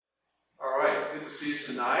good to see you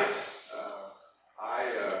tonight. I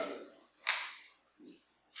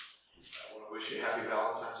want to wish you a happy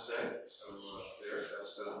Valentine's Day. So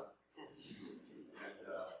that's done. And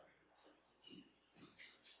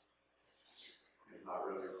it's not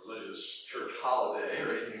really a religious church holiday or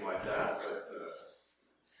anything like that, but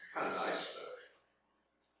kind of nice to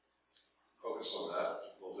focus on that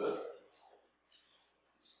a little bit.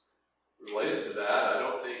 Related to that, I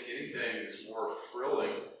don't think anything is more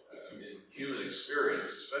thrilling in human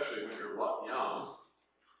experience, especially when you're young,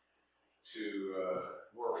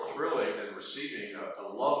 more thrilling than receiving a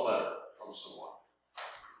love letter from someone.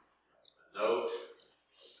 A note,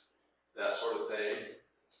 that sort of thing,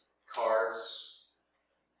 cards.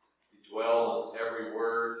 You dwell on every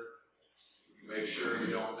word. You make sure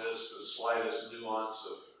you don't miss the slightest nuance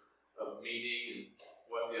of meaning and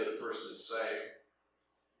what the other person is saying.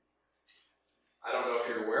 I don't know if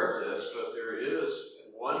you're aware of this, but there is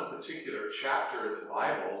one particular chapter in the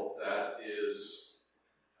Bible that is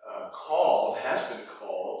has been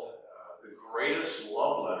called the greatest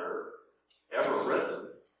love letter ever written,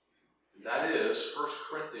 and that is 1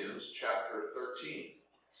 Corinthians chapter 13.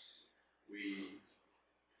 We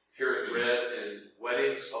hear it read in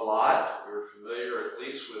weddings a lot. We're familiar at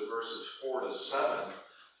least with verses 4 to 7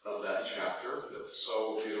 of that chapter. That's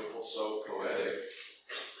so beautiful, so poetic.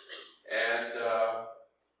 And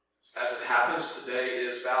as it happens, today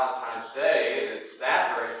is Valentine's Day, and it's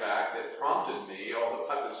that very fact that prompted me, although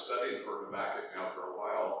I've been studying for Habakkuk now for a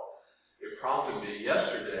while, it prompted me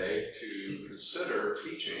yesterday to consider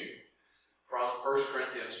teaching from 1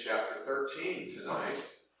 Corinthians chapter 13 tonight,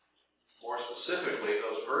 more specifically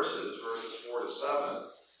those verses 4 to 7,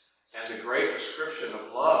 and the great description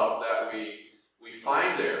of love that we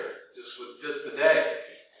find there just would fit the day.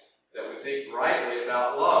 That we think rightly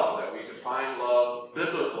about love, that we define love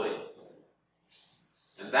biblically.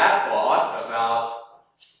 And that thought about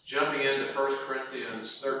jumping into 1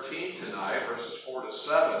 Corinthians 13 tonight, verses 4 to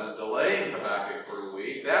 7, and delaying Habakkuk for a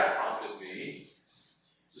week, that prompted me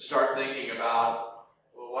to start thinking about,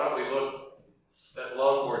 well, why don't we look at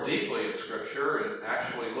love more deeply in Scripture and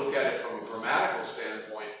actually look at it from a grammatical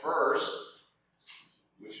standpoint first,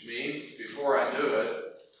 which means before I knew it,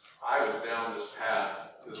 I was down this path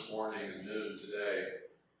this morning and noon today,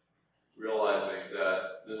 realizing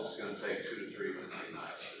that this is going to take 2 to 3 Wednesday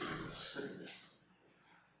nights to do this.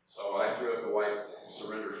 So I threw up the white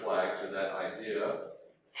surrender flag to that idea,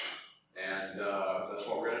 and that's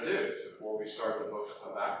what we're going to do before we start the book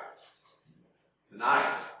of Habakkuk.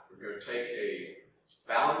 Tonight, we're going to take a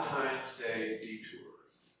Valentine's Day detour.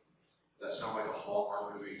 Does that sound like a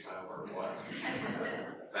Hallmark movie title or what?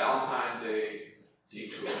 Valentine's Day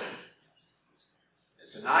detour.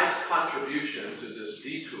 Tonight's contribution to this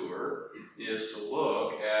detour is to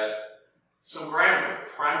look at some grammar,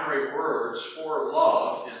 primary words for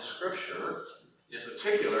love in Scripture. In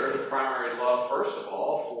particular, the primary love, first of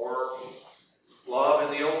all, for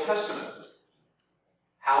love in the Old Testament.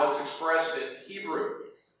 How it's expressed in Hebrew.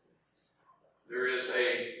 There is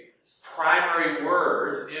a primary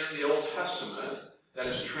word in the Old Testament that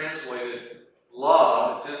is translated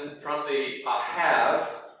love. It's from the ahav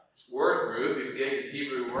word group. You gave the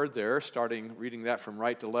Hebrew word there, starting reading that from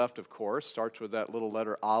right to left, of course. Starts with that little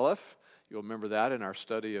letter aleph. You'll remember that in our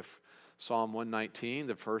study of Psalm 119.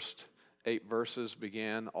 The first 8 verses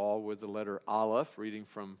began all with the letter aleph, reading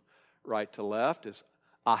from right to left. Is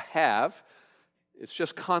ahav. It's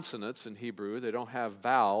just consonants in Hebrew. They don't have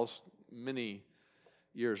vowels. Many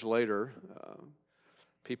years later,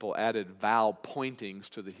 people added vowel pointings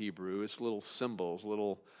to the Hebrew. It's little symbols,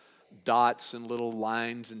 little dots and little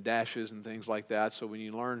lines and dashes and things like that. So when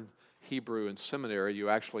you learn Hebrew in seminary, you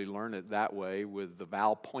actually learn it that way with the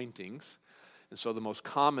vowel pointings. And so the most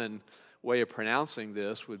common way of pronouncing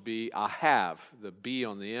this would be ahav. The B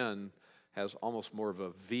on the end has almost more of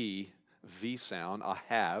a V sound,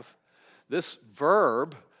 ahav. This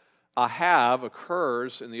verb, ahav,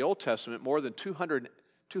 occurs in the Old Testament more than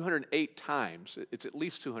 208 times. It's at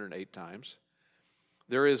least 208 times.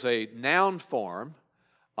 There is a noun form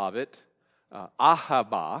of it,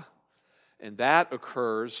 ahaba, and that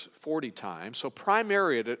occurs 40 times. So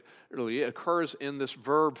primarily it occurs in this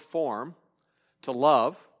verb form, to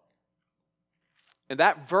love. And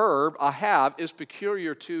that verb, ahav, is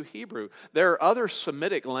peculiar to Hebrew. There are other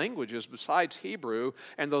Semitic languages besides Hebrew,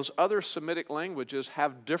 and those other Semitic languages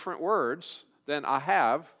have different words than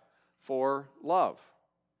ahav for love.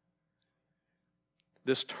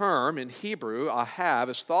 This term in Hebrew, ahav,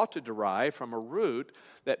 is thought to derive from a root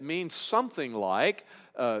that means something like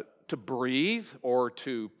to breathe or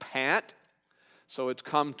to pant. So it's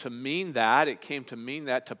come to mean that. It came to mean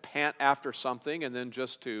that, to pant after something, and then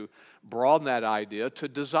just to broaden that idea, to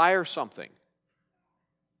desire something.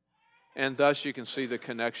 And thus you can see the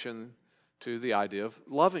connection to the idea of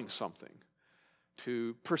loving something,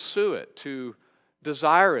 to pursue it, to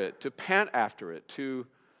desire it, to pant after it, to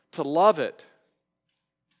love it.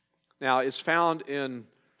 Now, it's found in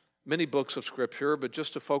many books of Scripture, but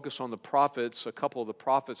just to focus on the prophets, a couple of the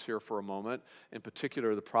prophets here for a moment, in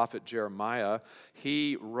particular the prophet Jeremiah,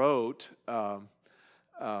 he wrote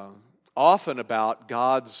often about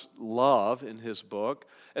God's love in his book,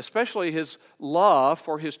 especially his love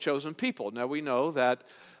for his chosen people. Now, we know that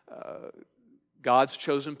God's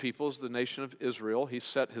chosen people is the nation of Israel. He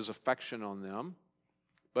set his affection on them.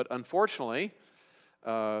 But unfortunately,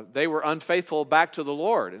 they were unfaithful back to the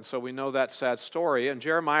Lord. And so we know that sad story. And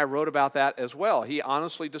Jeremiah wrote about that as well. He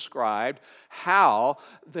honestly described how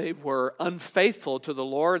they were unfaithful to the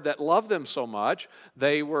Lord that loved them so much.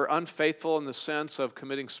 They were unfaithful in the sense of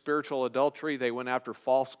committing spiritual adultery. They went after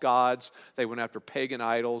false gods. They went after pagan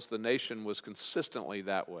idols. The nation was consistently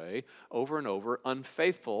that way, over and over,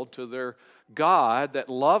 unfaithful to their God that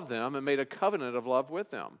loved them and made a covenant of love with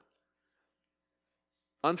them.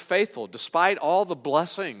 Unfaithful, despite all the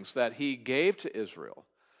blessings that he gave to Israel,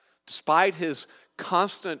 despite his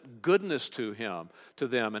constant goodness to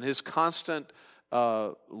them, and his constant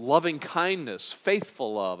loving kindness,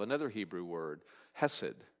 faithful love, another Hebrew word,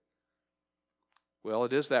 hesed. Well,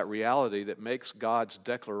 it is that reality that makes God's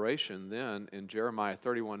declaration then in Jeremiah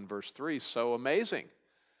 31 verse 3 so amazing.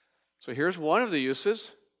 So here's one of the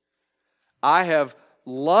uses. I have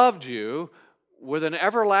loved you with an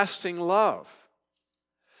everlasting love.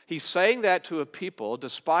 He's saying that to a people,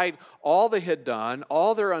 despite all they had done,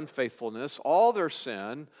 all their unfaithfulness, all their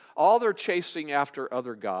sin, all their chasing after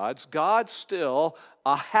other gods, God still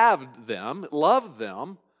ahaved them, loved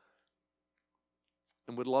them,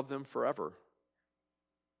 and would love them forever.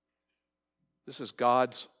 This is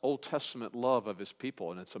God's Old Testament love of his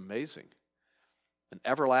people, and it's amazing. An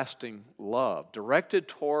everlasting love directed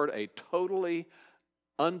toward a totally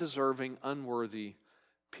undeserving, unworthy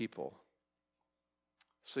people.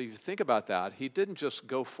 So you think about that, he didn't just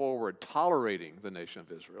go forward tolerating the nation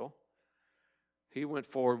of Israel. He went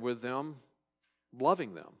forward with them,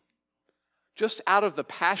 loving them. Just out of the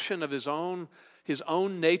passion of his own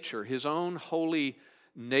nature, his own holy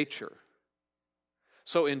nature.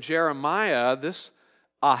 So in Jeremiah, this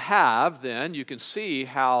ahav, then, you can see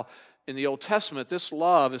how in the Old Testament this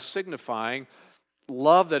love is signifying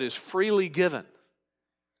love that is freely given.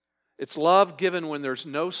 It's love given when there's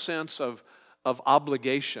no sense of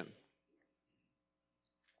obligation.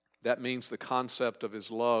 That means the concept of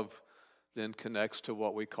his love then connects to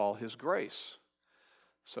what we call his grace.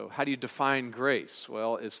 So how do you define grace?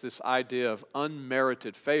 Well, it's this idea of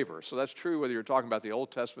unmerited favor. So that's true whether you're talking about the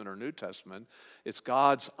Old Testament or New Testament. It's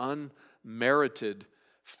God's unmerited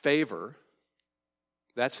favor.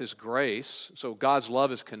 That's his grace. So God's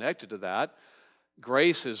love is connected to that.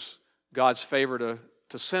 Grace is God's favor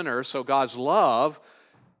to sinners. So God's love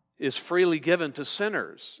is freely given to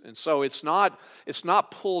sinners. And so it's not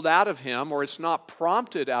pulled out of him, or it's not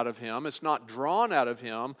prompted out of him, it's not drawn out of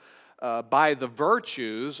him by the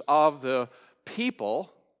virtues of the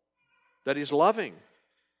people that he's loving.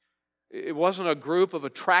 It wasn't a group of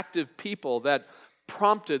attractive people that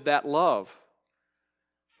prompted that love.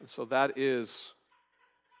 And so that is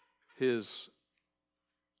his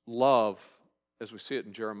love as we see it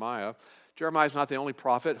in Jeremiah. Jeremiah is not the only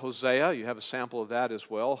prophet. Hosea, you have a sample of that as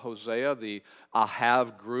well. Hosea, the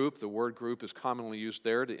ahav group, the word group is commonly used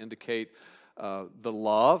there to indicate the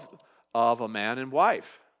love of a man and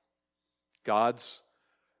wife. God's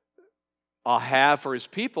ahav for his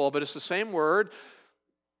people, but it's the same word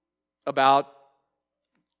about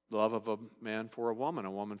love of a man for a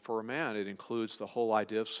woman for a man. It includes the whole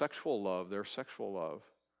idea of sexual love, their sexual love.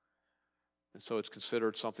 And so it's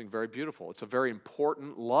considered something very beautiful. It's a very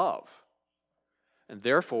important love. And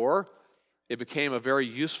therefore, it became a very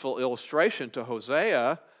useful illustration to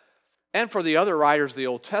Hosea and for the other writers of the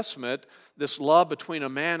Old Testament. This love between a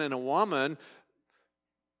man and a woman,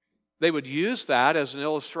 they would use that as an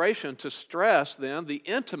illustration to stress then the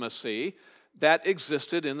intimacy that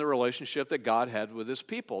existed in the relationship that God had with his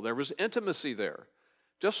people. There was intimacy there,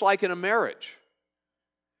 just like in a marriage.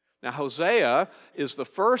 Now, Hosea is the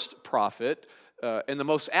first prophet and the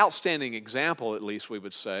most outstanding example, at least we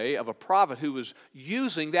would say, of a prophet who was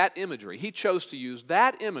using that imagery. He chose to use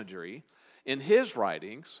that imagery in his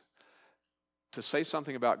writings to say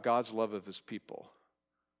something about God's love of his people,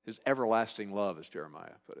 his everlasting love, as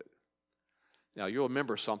Jeremiah put it. Now, you'll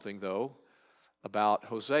remember something, though, about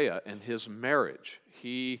Hosea and his marriage.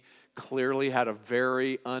 He clearly had a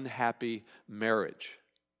very unhappy marriage.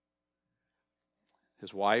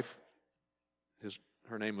 His wife,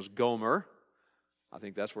 her name was Gomer. I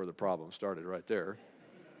think that's where the problem started, right there.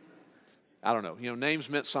 I don't know. Names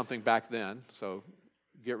meant something back then, so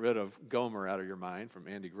get rid of Gomer out of your mind from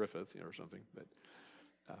Andy Griffith, or something. But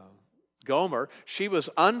Gomer, she was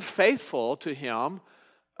unfaithful to him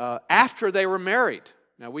after they were married.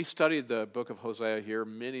 Now, we studied the book of Hosea here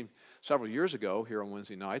several years ago here on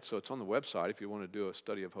Wednesday night, so it's on the website if you want to do a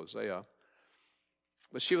study of Hosea.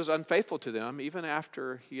 But she was unfaithful to them even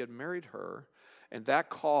after he had married her, and that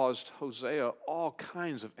caused Hosea all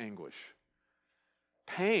kinds of anguish,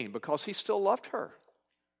 pain, because he still loved her.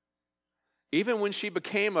 Even when she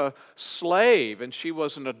became a slave and she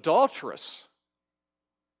was an adulteress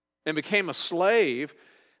and became a slave,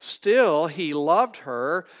 still he loved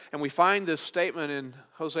her. And we find this statement in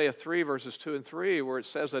Hosea 3, verses 2 and 3, where it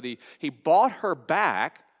says that he bought her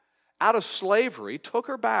back out of slavery, took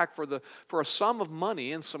her back for a sum of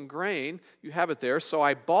money and some grain. You have it there. So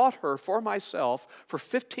I bought her for myself for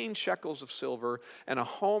 15 shekels of silver and a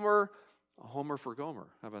homer for Gomer.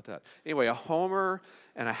 How about that? Anyway, a homer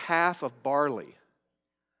and a half of barley.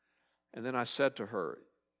 And then I said to her,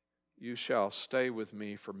 you shall stay with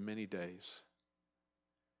me for many days.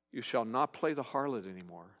 You shall not play the harlot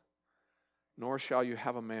anymore, nor shall you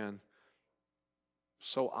have a man.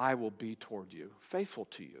 So I will be toward you, faithful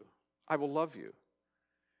to you. I will love you.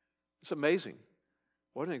 It's amazing.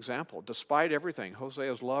 What an example. Despite everything,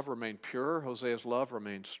 Hosea's love remained pure. Hosea's love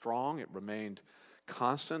remained strong. It remained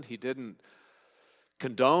constant. He didn't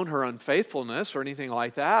condone her unfaithfulness or anything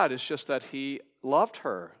like that. It's just that he loved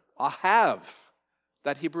her. Ahav,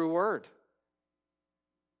 that Hebrew word.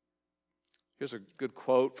 Here's a good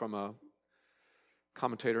quote from a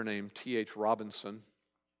commentator named T.H. Robinson.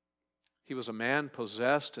 He was a man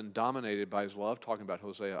possessed and dominated by his love, talking about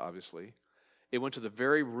Hosea, obviously. It went to the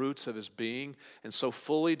very roots of his being, and so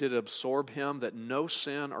fully did it absorb him that no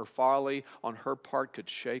sin or folly on her part could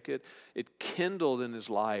shake it. It kindled in his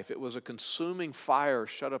life. It was a consuming fire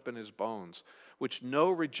shut up in his bones, which no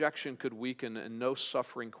rejection could weaken and no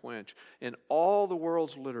suffering quench. In all the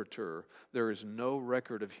world's literature, there is no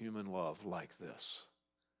record of human love like this.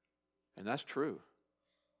 And that's true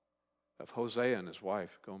of Hosea and his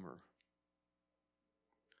wife, Gomer.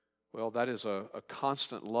 Well, that is a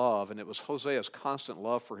constant love, and it was Hosea's constant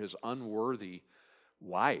love for his unworthy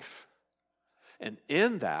wife. And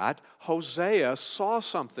in that, Hosea saw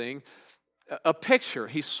something, a picture.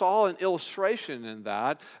 He saw an illustration in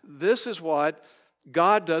that. This is what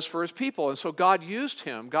God does for his people. And so God used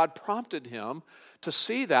him, God prompted him to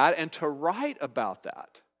see that and to write about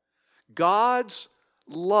that. God's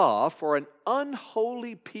love for an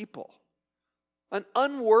unholy people, an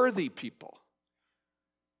unworthy people.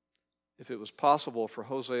 If it was possible for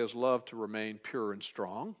Hosea's love to remain pure and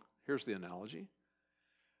strong, here's the analogy,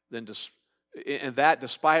 and that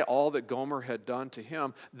despite all that Gomer had done to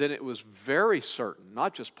him, then it was very certain,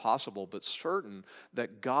 not just possible, but certain,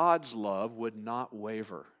 that God's love would not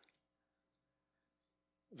waver.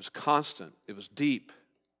 It was constant. It was deep.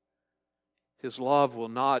 His love will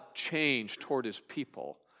not change toward his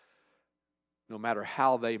people, no matter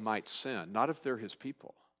how they might sin, not if they're his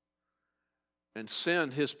people. And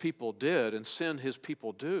sin his people did, and sin his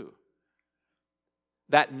people do.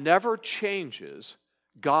 That never changes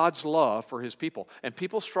God's love for his people. And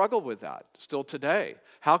people struggle with that still today.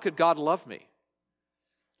 How could God love me?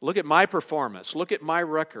 Look at my performance. Look at my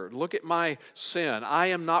record. Look at my sin. I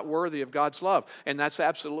am not worthy of God's love. And that's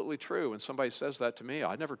absolutely true. When somebody says that to me,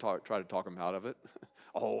 I never try to talk them out of it.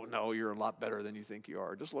 Oh, no, you're a lot better than you think you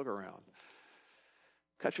are. Just look around.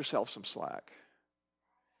 Cut yourself some slack.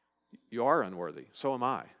 You are unworthy. So am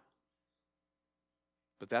I.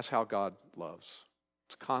 But that's how God loves.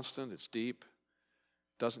 It's constant. It's deep.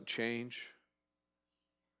 Doesn't change.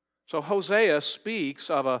 So Hosea speaks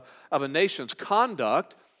of a nation's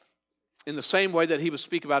conduct in the same way that he would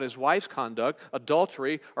speak about his wife's conduct,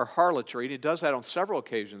 adultery or harlotry. And he does that on several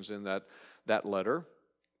occasions in that letter.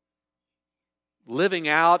 Living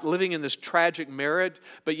in this tragic marriage,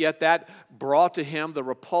 but yet that brought to him the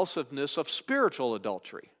repulsiveness of spiritual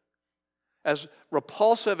adultery. As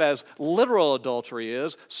repulsive as literal adultery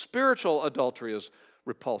is, spiritual adultery is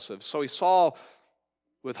repulsive. So he saw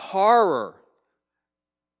with horror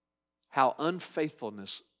how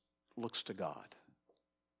unfaithfulness looks to God.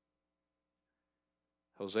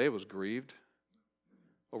 Hosea was grieved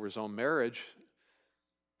over his own marriage,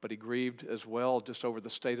 but he grieved as well just over the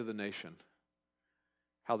state of the nation.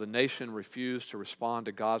 How the nation refused to respond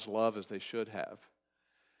to God's love as they should have.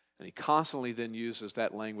 And he constantly then uses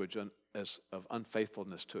that language of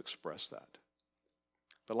unfaithfulness to express that.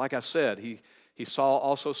 But like I said, he saw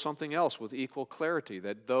also something else with equal clarity,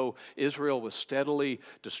 that though Israel was steadily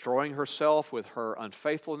destroying herself with her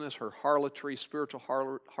unfaithfulness, her harlotry, spiritual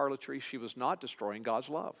harlotry, she was not destroying God's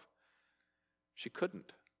love. She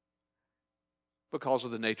couldn't, because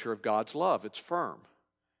of the nature of God's love. It's firm,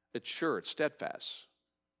 it's sure, it's steadfast,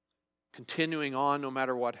 continuing on no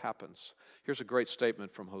matter what happens. Here's a great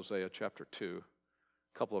statement from Hosea chapter 2,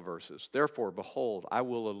 a couple of verses. Therefore, behold, I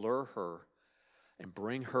will allure her and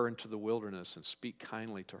bring her into the wilderness and speak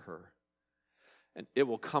kindly to her. And it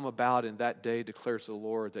will come about in that day, declares the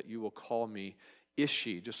Lord, that you will call me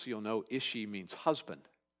Ishi. Just so you'll know, Ishi means husband.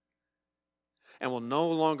 And will no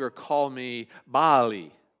longer call me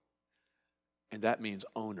Baali. And that means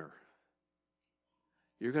owner.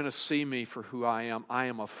 You're going to see me for who I am. I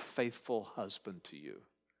am a faithful husband to you.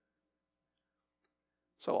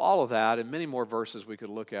 So all of that and many more verses we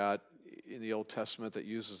could look at in the Old Testament that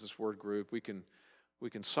uses this word group, we can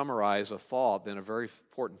summarize a thought, then a very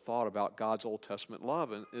important thought about God's Old Testament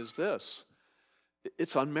love, and is this: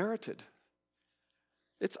 it's unmerited.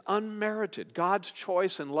 It's unmerited. God's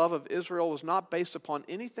choice and love of Israel was not based upon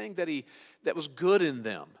anything that was good in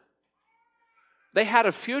them. They had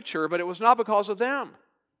a future, but it was not because of them.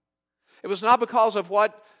 It was not because of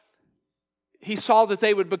what he saw that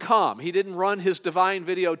they would become. He didn't run his divine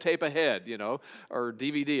videotape ahead, or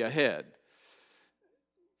DVD ahead.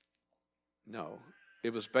 No,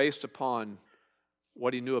 it was based upon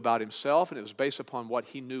what he knew about himself, and it was based upon what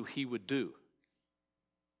he knew he would do.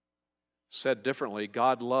 Said differently,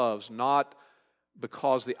 God loves not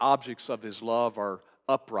because the objects of his love are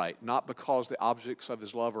upright, not because the objects of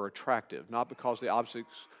his love are attractive, not because the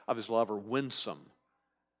objects of his love are winsome.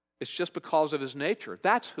 It's just because of his nature.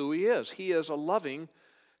 That's who he is. He is a loving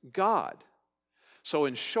God. So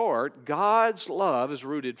in short, God's love is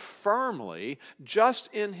rooted firmly just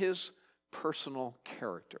in his personal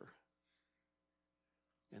character.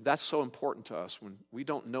 And that's so important to us. When we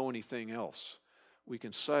don't know anything else, we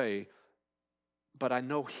can say, but I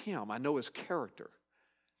know him. I know his character.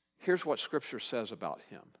 Here's what Scripture says about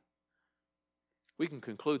him. We can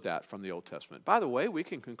conclude that from the Old Testament. By the way, we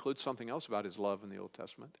can conclude something else about his love in the Old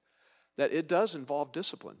Testament, that it does involve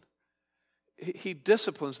discipline. He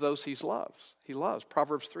disciplines those he loves.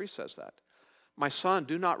 Proverbs 3 says that. My son,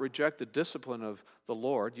 do not reject the discipline of the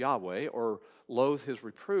Lord, Yahweh, or loathe his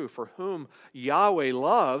reproof. For whom Yahweh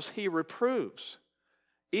loves, he reproves.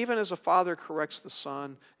 Even as a father corrects the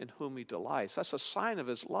son in whom he delights. That's a sign of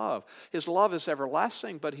his love. His love is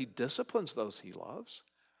everlasting, but he disciplines those he loves.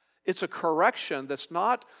 It's a correction it's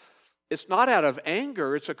not out of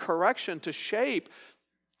anger. It's a correction to shape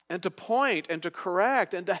and to point and to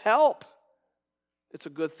correct and to help. It's a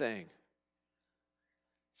good thing.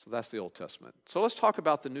 So that's the Old Testament. So let's talk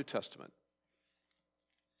about the New Testament.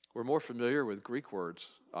 We're more familiar with Greek words,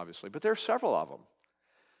 obviously, but there are several of them.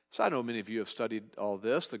 So I know many of you have studied all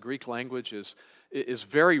this. The Greek language is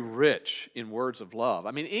very rich in words of love.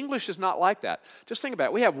 I mean, English is not like that. Just think about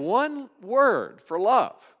it. We have one word for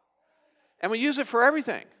love, and we use it for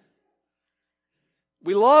everything.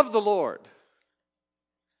 We love the Lord.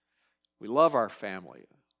 We love our family.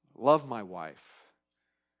 I love my wife.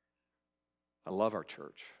 I love our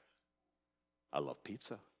church. I love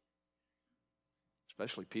pizza,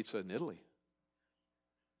 especially pizza in Italy.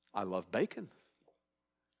 I love bacon,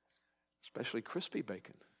 especially crispy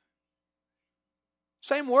bacon.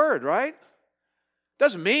 Same word, right?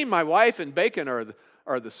 Doesn't mean my wife and bacon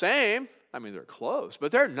are the same. I mean, they're close,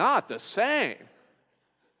 but they're not the same.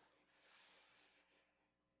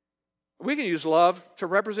 We can use love to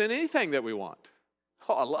represent anything that we want.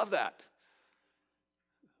 Oh, I love that.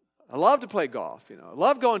 I love to play golf, I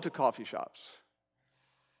love going to coffee shops.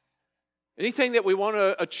 Anything that we want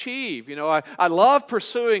to achieve, I love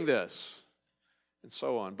pursuing this, and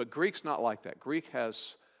so on. But Greek's not like that. Greek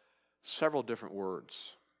has several different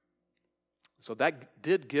words. So that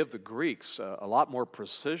did give the Greeks a lot more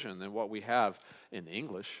precision than what we have in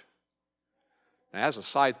English. And as a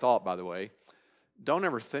side thought, by the way, don't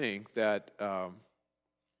ever think that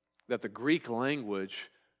the Greek language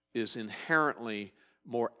is inherently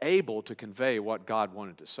more able to convey what God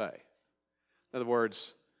wanted to say. In other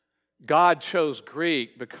words, God chose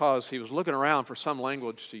Greek because he was looking around for some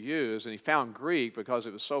language to use, and he found Greek because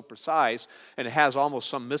it was so precise and it has almost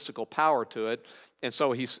some mystical power to it. And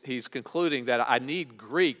so he's concluding that I need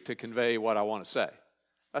Greek to convey what I want to say.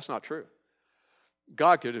 That's not true.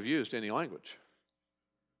 God could have used any language.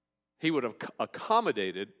 He would have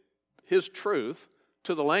accommodated his truth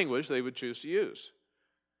to the language they would choose to use.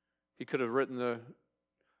 He could have written the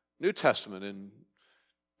New Testament in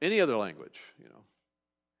any other language,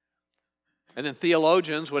 And then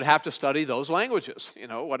theologians would have to study those languages,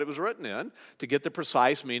 what it was written in, to get the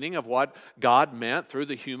precise meaning of what God meant through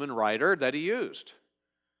the human writer that he used.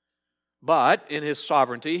 But in his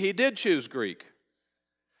sovereignty, he did choose Greek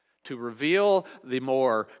to reveal the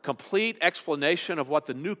more complete explanation of what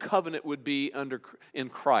the new covenant would be in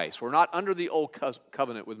Christ. We're not under the old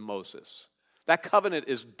covenant with Moses. That covenant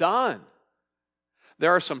is done.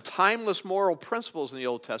 There are some timeless moral principles in the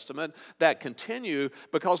Old Testament that continue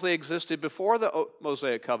because they existed before the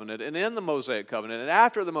Mosaic covenant and in the Mosaic covenant and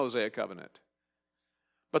after the Mosaic covenant.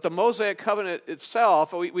 But the Mosaic covenant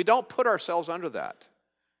itself, we don't put ourselves under that.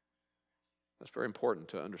 That's very important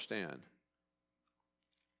to understand.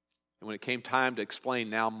 And when it came time to explain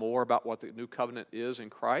now more about what the new covenant is in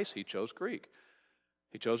Christ, he chose Greek.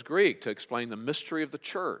 He chose Greek to explain the mystery of the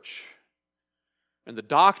church and the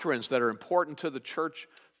doctrines that are important to the church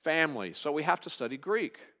family. So we have to study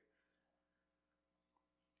Greek.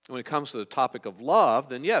 When it comes to the topic of love,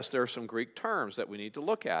 then yes, there are some Greek terms that we need to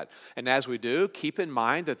look at. And as we do, keep in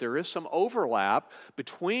mind that there is some overlap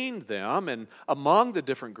between them and among the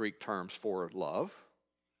different Greek terms for love.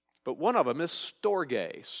 But one of them is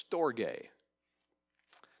storge.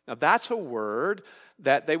 Now that's a word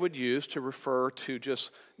that they would use to refer to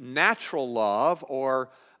just natural love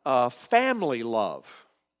or family love.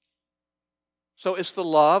 So it's the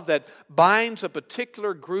love that binds a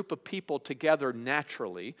particular group of people together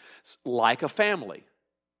naturally, like a family.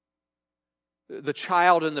 The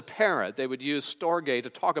child and the parent, they would use storge to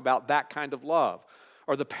talk about that kind of love,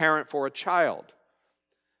 or the parent for a child.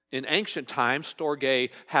 In ancient times, storge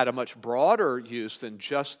had a much broader use than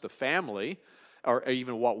just the family, or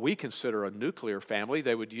even what we consider a nuclear family.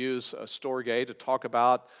 They would use storge to talk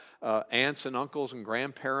about aunts and uncles and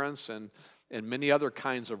grandparents and many other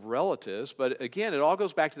kinds of relatives. But again, it all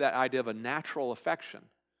goes back to that idea of a natural affection.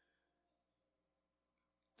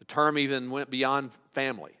 The term even went beyond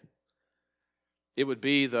family. It would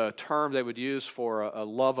be the term they would use for a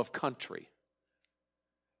love of country.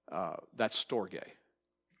 That's storge.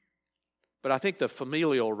 But I think the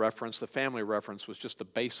familial reference, the family reference, was just the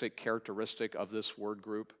basic characteristic of this word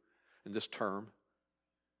group and this term.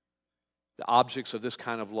 The objects of this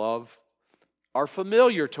kind of love are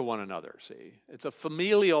familiar to one another, see? It's a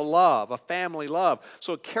familial love, a family love.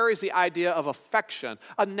 So it carries the idea of affection,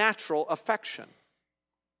 a natural affection.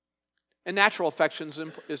 And natural affection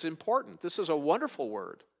is important. This is a wonderful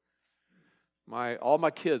word. All my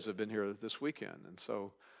kids have been here this weekend, and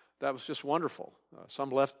so that was just wonderful. Some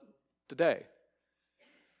left today.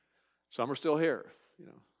 Some are still here,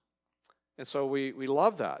 And so we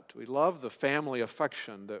love that. We love the family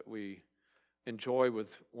affection that we enjoy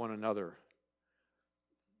with one another.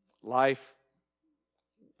 Life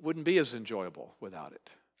wouldn't be as enjoyable without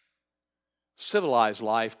it. Civilized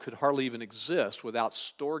life could hardly even exist without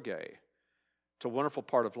storge. It's a wonderful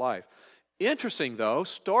part of life. Interesting, though,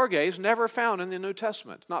 storge is never found in the New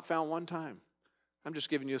Testament. It's not found one time. I'm just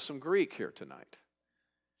giving you some Greek here tonight.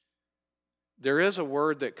 There is a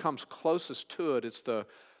word that comes closest to it. It's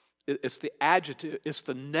the adjective. It's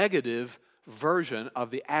the negative version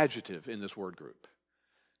of the adjective in this word group.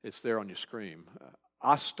 It's there on your screen.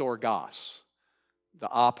 Astorgos. The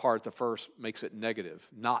a part, the first, makes it negative.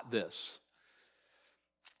 Not this.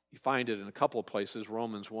 You find it in a couple of places.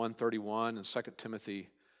 Romans 1:31 and 2 Timothy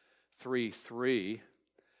 3:3.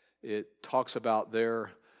 It talks about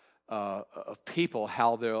their of people,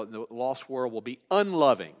 how the lost world will be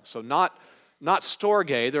unloving. So not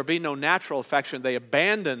storge, there'll be no natural affection. They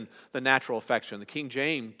abandon the natural affection. The King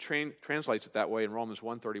James translates it that way in Romans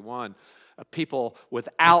 1:31. People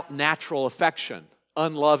without natural affection,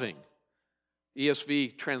 unloving.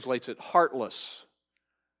 ESV translates it heartless.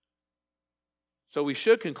 So we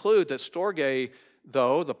should conclude that storge,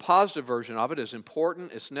 though, the positive version of it is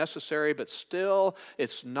important, it's necessary, but still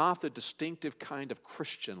it's not the distinctive kind of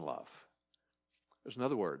Christian love. There's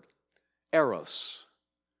another word, eros.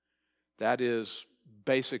 That is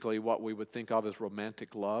basically what we would think of as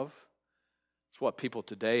romantic love. It's what people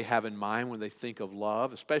today have in mind when they think of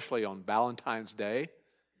love, especially on Valentine's Day.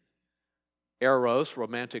 Eros,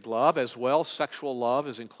 romantic love, as well sexual love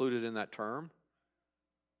is included in that term.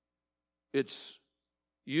 It's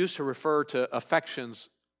used to refer to affections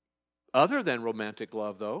other than romantic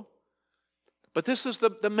love, though. But this is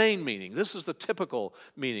the main meaning. This is the typical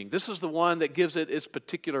meaning. This is the one that gives it its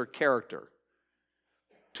particular character.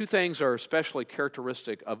 Two things are especially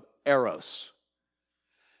characteristic of eros.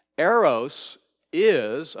 Eros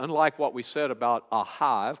is, unlike what we said about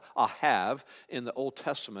ahav in the Old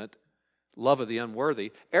Testament, love of the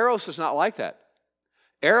unworthy, eros is not like that.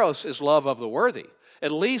 Eros is love of the worthy,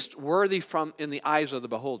 at least worthy in the eyes of the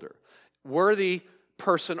beholder. Worthy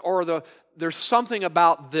person, or there's something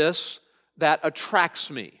about this that attracts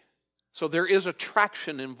me. So there is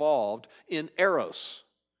attraction involved in eros.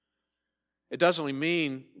 It doesn't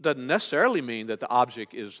necessarily mean that the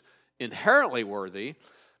object is inherently worthy,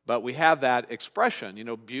 but we have that expression.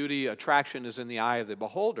 Beauty, attraction is in the eye of the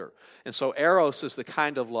beholder. And so eros is the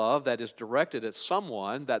kind of love that is directed at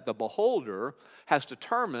someone that the beholder has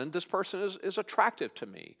determined, this person is attractive to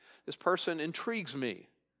me. This person intrigues me.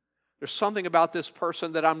 There's something about this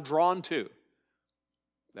person that I'm drawn to.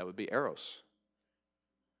 That would be eros.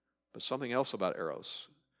 But something else about eros,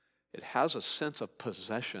 it has a sense of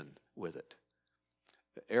possession with it.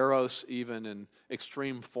 Eros, even in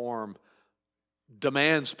extreme form,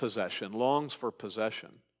 demands possession, longs for possession.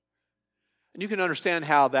 And you can understand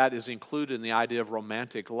how that is included in the idea of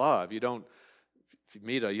romantic love. If you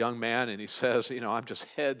meet a young man and he says, I'm just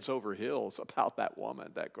heads over heels about that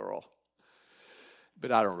woman, that girl,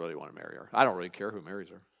 but I don't really want to marry her. I don't really care who marries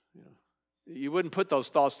her. You wouldn't put those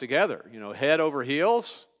thoughts together. Head over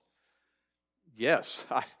heels. Yes,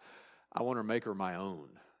 I want to make her my own.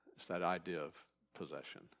 It's that idea of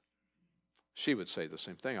possession. She would say the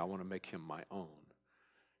same thing. I want to make him my own.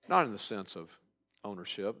 Not in the sense of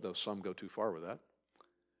ownership, though some go too far with that.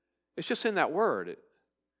 It's just in that word.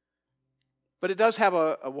 But it does have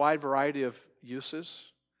a wide variety of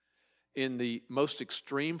uses. In the most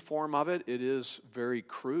extreme form of it, it is very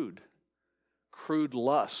crude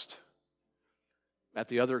lust. At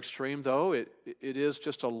the other extreme, though, it is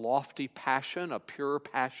just a lofty passion, a pure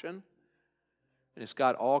passion. And it's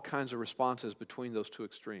got all kinds of responses between those two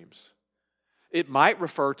extremes. It might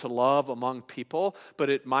refer to love among people, but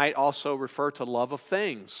it might also refer to love of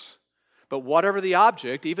things. But whatever the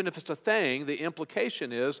object, even if it's a thing, the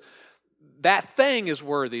implication is that thing is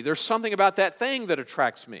worthy. There's something about that thing that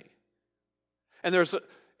attracts me. And there's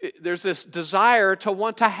this desire to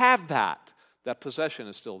want to have that. That possession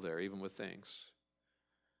is still there, even with things.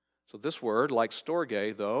 So this word, like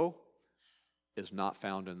storge, though, is not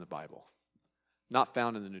found in the Bible. Not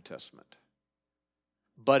found in the New Testament.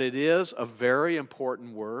 But it is a very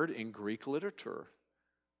important word in Greek literature.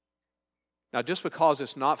 Now, just because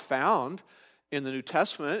it's not found in the New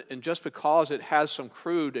Testament, and just because it has some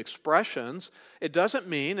crude expressions, it doesn't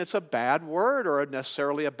mean it's a bad word or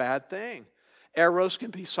necessarily a bad thing. Eros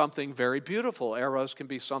can be something very beautiful. Eros can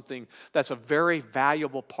be something that's a very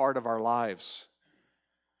valuable part of our lives.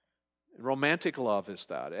 Romantic love is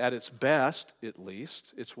that. At its best, at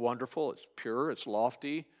least, it's wonderful, it's pure, it's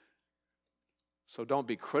lofty. So don't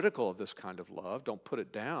be critical of this kind of love. Don't put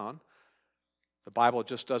it down. The Bible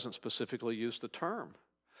just doesn't specifically use the term.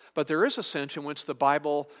 But there is a sense in which the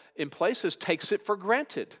Bible, in places, takes it for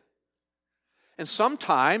granted. And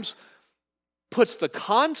sometimes puts the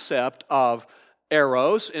concept of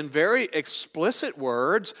eros in very explicit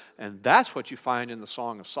words, and that's what you find in the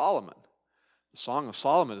Song of Solomon. The Song of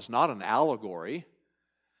Solomon is not an allegory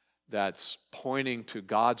that's pointing to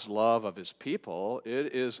God's love of his people.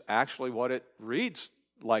 It is actually what it reads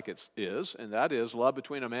like it is, and that is love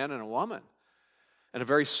between a man and a woman. And a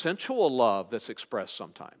very sensual love that's expressed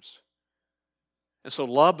sometimes. And so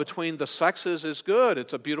love between the sexes is good.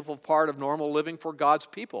 It's a beautiful part of normal living for God's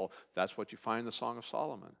people. That's what you find in the Song of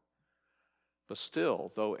Solomon. But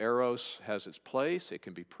still, though eros has its place, it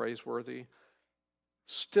can be praiseworthy,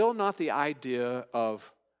 still not the idea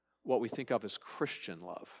of what we think of as Christian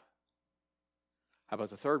love. How about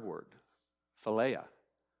the third word? Philia.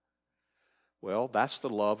 Well, that's the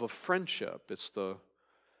love of friendship. It's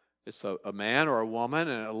a man or a woman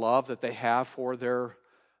and a love that they have for their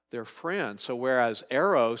friend. So whereas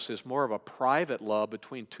eros is more of a private love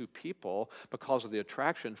between two people because of the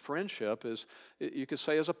attraction, friendship is, you could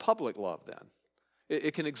say, is a public love then.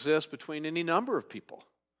 It can exist between any number of people.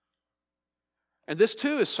 And this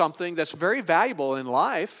too is something that's very valuable in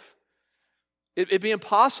life. It'd be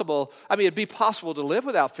impossible, it'd be possible to live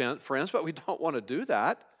without friends, but we don't want to do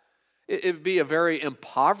that. It'd be a very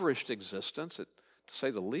impoverished existence, to say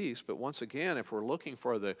the least. But once again, if we're looking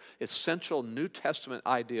for the essential New Testament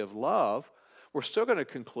idea of love, we're still going to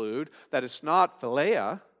conclude that it's not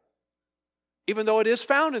philia, even though it is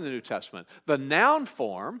found in the New Testament. The noun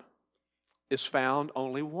form is found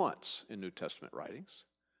only once in New Testament writings.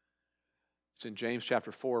 It's in James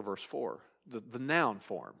chapter 4, verse 4, the noun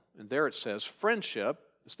form. And there it says, friendship,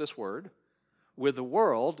 is this word, with the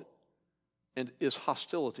world and is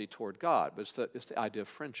hostility toward God. But it's the idea of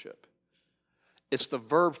friendship. It's the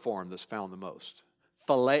verb form that's found the most.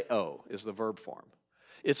 Phileo is the verb form.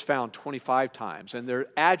 It's found 25 times. And their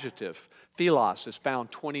adjective, philos, is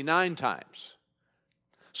found 29 times.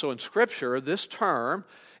 So in Scripture, this term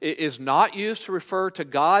is not used to refer to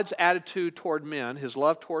God's attitude toward men, his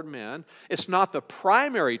love toward men. It's not the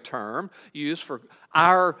primary term used for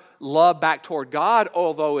our love back toward God,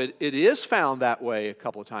 although it is found that way a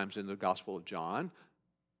couple of times in the Gospel of John.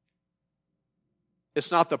 It's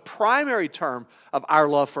not the primary term of our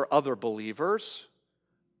love for other believers,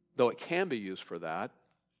 though it can be used for that.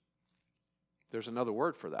 There's another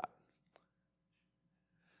word for that.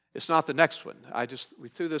 It's not the next one. We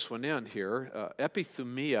threw this one in here.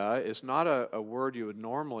 Epithumia is not a word you would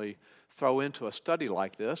normally throw into a study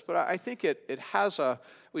like this, but I think it has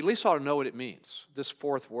we at least ought to know what it means, this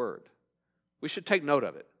fourth word. We should take note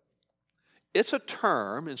of it. It's a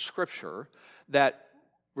term in Scripture that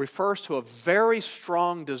refers to a very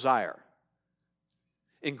strong desire.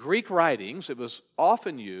 In Greek writings, it was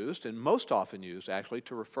often used, and most often used actually,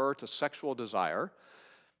 to refer to sexual desire.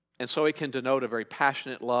 And so it can denote a very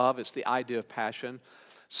passionate love. It's the idea of passion.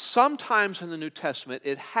 Sometimes in the New Testament,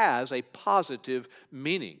 it has a positive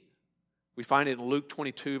meaning. We find it in Luke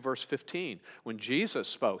 22, verse 15. When Jesus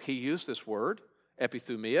spoke, he used this word,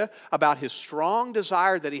 epithumia, about his strong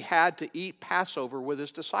desire that he had to eat Passover with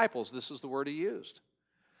his disciples. This is the word he used.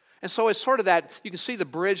 And so it's sort of that, you can see the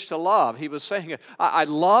bridge to love. He was saying, I'd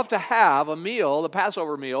love to have a meal, the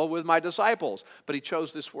Passover meal, with my disciples. But he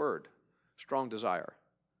chose this word, strong desire.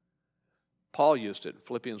 Paul used it in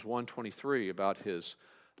Philippians 1:23 about his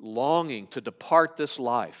longing to depart this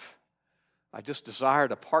life. I just desire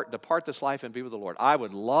to depart this life and be with the Lord. I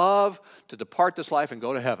would love to depart this life and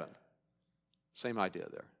go to heaven. Same idea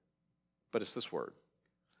there. But it's this word.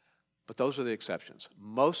 But those are the exceptions.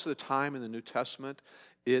 Most of the time in the New Testament,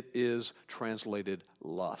 it is translated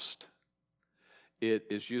lust. It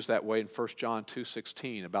is used that way in 1 John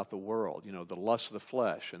 2:16 about the world, the lust of the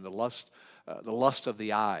flesh and the lust of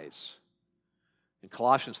the eyes. In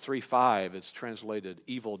Colossians 3:5, it's translated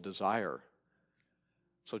evil desire.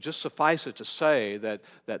 So just suffice it to say that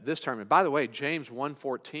this term, and by the way, James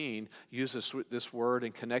 1:14 uses this word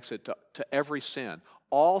and connects it to every sin.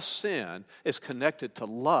 All sin is connected to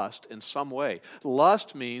lust in some way.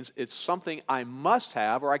 Lust means it's something I must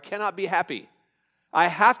have or I cannot be happy. I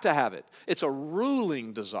have to have it. It's a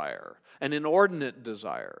ruling desire, an inordinate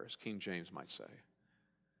desire, as King James might say.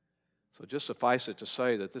 So just suffice it to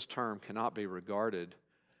say that this term cannot be regarded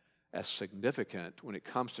as significant when it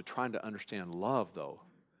comes to trying to understand love, though,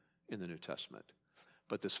 in the New Testament.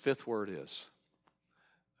 But this fifth word is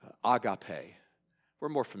agape. We're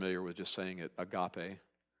more familiar with just saying it agape.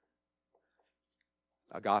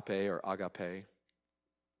 Agape or agape.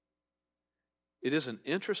 It is an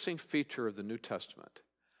interesting feature of the New Testament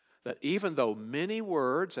that even though many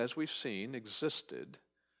words, as we've seen, existed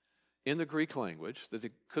in the Greek language that they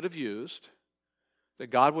could have used, that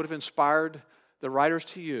God would have inspired the writers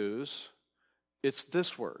to use, it's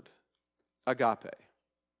this word, agape.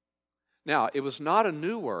 Now, it was not a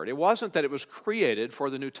new word. It wasn't that it was created for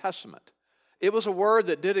the New Testament. It was a word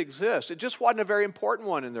that did exist. It just wasn't a very important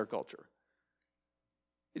one in their culture.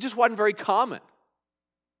 It just wasn't very common.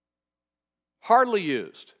 Hardly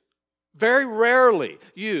used. Very rarely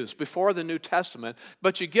used before the New Testament,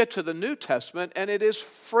 but you get to the New Testament and it is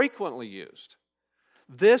frequently used.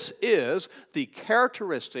 This is the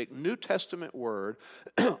characteristic New Testament word,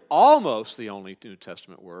 almost the only New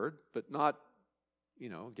Testament word, but not,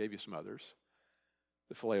 gave you some others,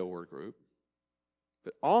 the phileo word group,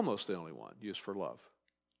 but almost the only one used for love.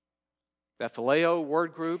 That phileo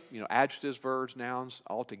word group, adjectives, verbs, nouns,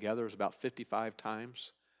 all together is about 55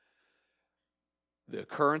 times. The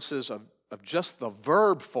occurrences of just the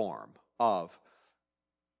verb form of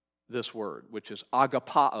this word, which is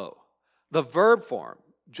agapao. The verb form,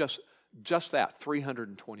 just that,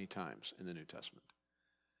 320 times in the New Testament.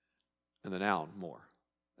 And the noun, more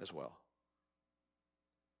as well.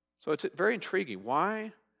 So it's very intriguing.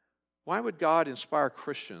 Why would God inspire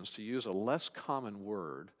Christians to use a less common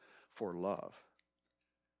word for love?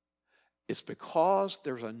 It's because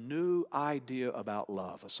there's a new idea about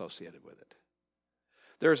love associated with it.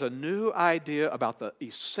 There's a new idea about the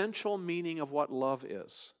essential meaning of what love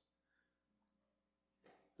is.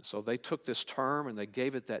 So they took this term and they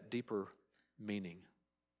gave it that deeper meaning.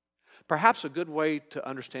 Perhaps a good way to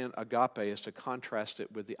understand agape is to contrast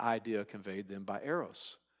it with the idea conveyed then by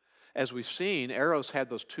eros. As we've seen, eros had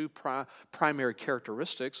those two primary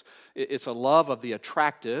characteristics. It's a love of the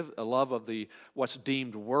attractive, a love of the what's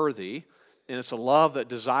deemed worthy, and it's a love that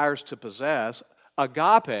desires to possess.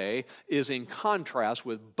 Agape is in contrast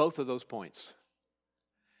with both of those points.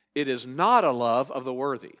 It is not a love of the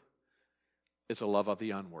worthy. It's a love of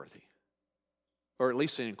the unworthy. Or at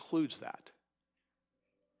least it includes that.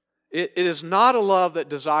 It is not a love that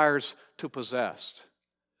desires to possess.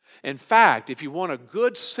 In fact, if you want a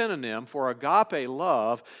good synonym for agape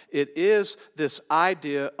love, it is this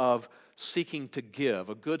idea of seeking to give.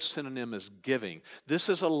 A good synonym is giving. This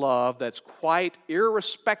is a love that's quite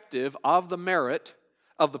irrespective of the merit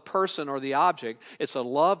of the person or the object. It's a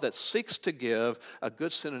love that seeks to give. A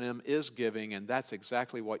good synonym is giving, and that's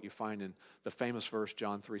exactly what you find in the famous verse,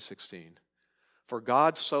 John 3:16. For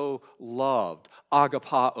God so loved,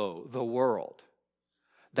 agapao, the world,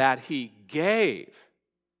 that He gave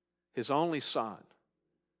His only Son.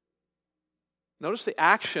 Notice the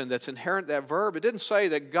action that's inherent in that verb. It didn't say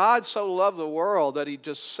that God so loved the world that He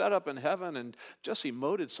just set up in heaven and just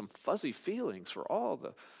emoted some fuzzy feelings for all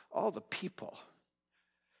the people.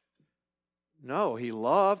 No, He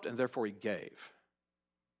loved and therefore He gave.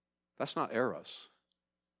 That's not eros.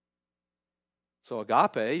 So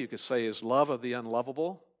agape, you could say, is love of the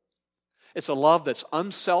unlovable. It's a love that's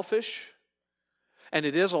unselfish. And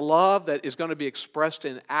it is a love that is going to be expressed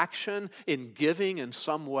in action, in giving in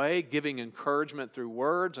some way, giving encouragement through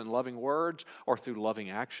words and loving words, or through loving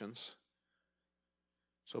actions.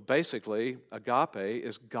 So basically, agape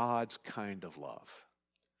is God's kind of love.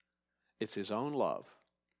 It's His own love,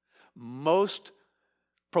 most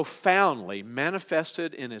profoundly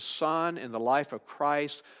manifested in His Son, in the life of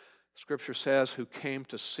Christ. Scripture says, who came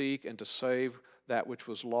to seek and to save that which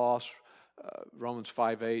was lost. Romans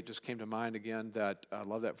 5:8 just came to mind again. That I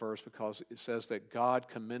love that verse because it says that God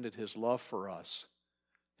commended His love for us,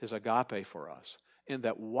 His agape for us, in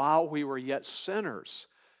that while we were yet sinners,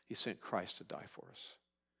 He sent Christ to die for us.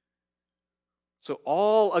 So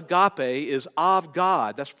all agape is of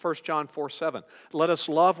God. That's 1 John 4:7. Let us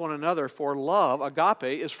love one another, for love,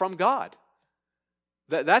 agape, is from God.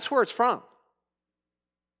 That's where it's from.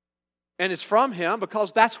 And it's from Him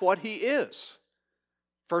because that's what He is.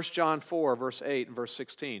 1 John 4, verse 8 and verse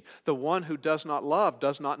 16. The one who does not love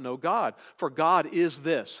does not know God, for God is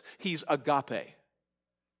this. He's agape.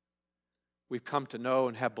 We've come to know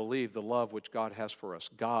and have believed the love which God has for us.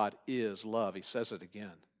 God is love. He says it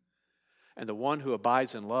again. And the one who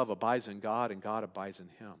abides in love abides in God, and God abides in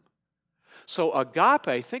him. So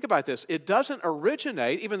agape, think about this, it doesn't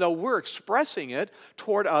originate, even though we're expressing it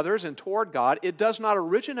toward others and toward God, it does not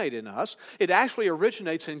originate in us. It actually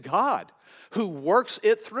originates in God, who works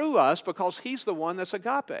it through us because He's the one that's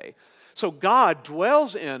agape. So God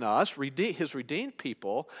dwells in us, His redeemed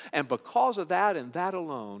people, and because of that and that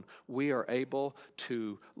alone, we are able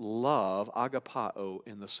to love agapao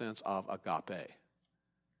in the sense of agape.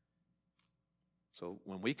 So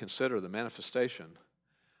when we consider the manifestation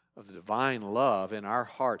of the divine love in our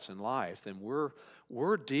hearts and life, then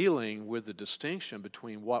we're dealing with the distinction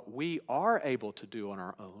between what we are able to do on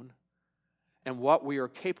our own and what we are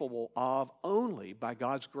capable of only by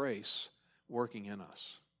God's grace working in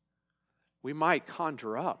us. We might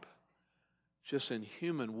conjure up, just in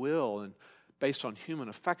human will and based on human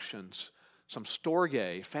affections, some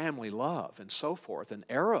storge, family love, and so forth, and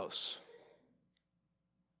eros,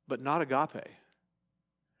 but not agape.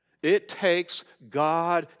 It takes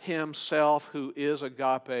God Himself, who is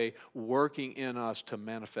agape, working in us to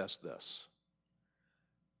manifest this.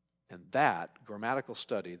 And that grammatical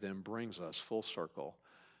study then brings us full circle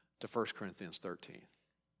to 1 Corinthians 13,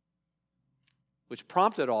 which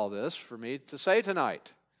prompted all this for me to say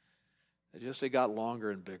tonight. It got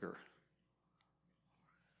longer and bigger.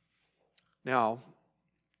 Now,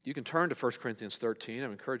 you can turn to 1 Corinthians 13. I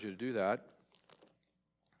encourage you to do that.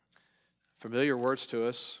 Familiar words to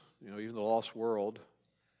us. Even the lost world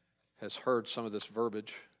has heard some of this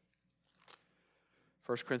verbiage.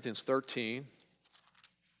 1 Corinthians 13.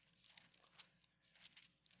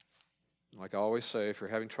 Like I always say, if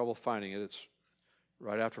you're having trouble finding it, it's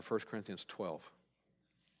right after 1 Corinthians 12.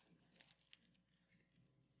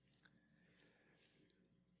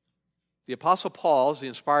 The Apostle Paul is the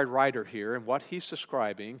inspired writer here, and what he's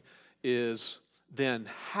describing is then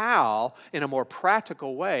how, in a more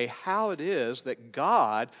practical way, how it is that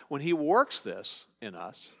God, when He works this in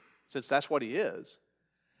us, since that's what He is,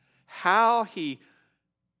 how He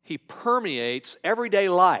permeates everyday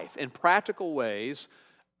life in practical ways,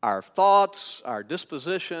 our thoughts, our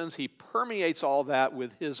dispositions. He permeates all that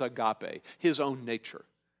with His agape, His own nature.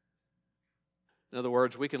 In other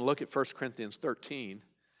words, we can look at 1 Corinthians 13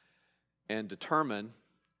 and determine,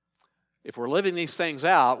 if we're living these things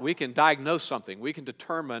out, we can diagnose something. We can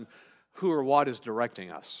determine who or what is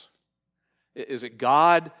directing us. Is it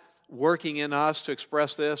God working in us to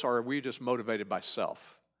express this, or are we just motivated by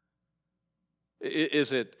self?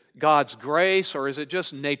 Is it God's grace, or is it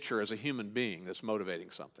just nature as a human being that's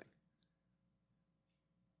motivating something?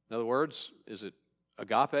 In other words, is it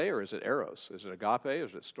agape or is it eros? Is it agape or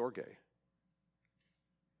is it storge?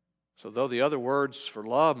 So though the other words for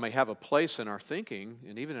love may have a place in our thinking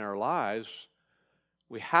and even in our lives,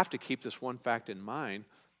 we have to keep this one fact in mind.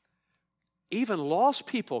 Even lost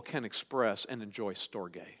people can express and enjoy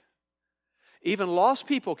storge. Even lost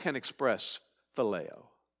people can express philia,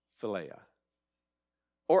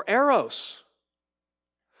 or eros.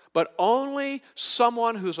 But only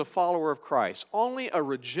someone who's a follower of Christ, only a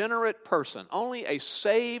regenerate person, only a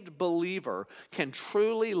saved believer can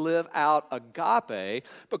truly live out agape,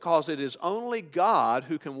 because it is only God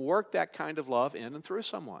who can work that kind of love in and through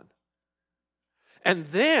someone. And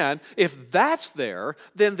then, if that's there,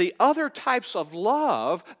 then the other types of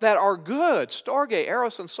love that are good, storge,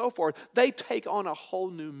 eros, and so forth, they take on a whole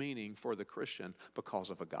new meaning for the Christian because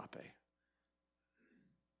of agape.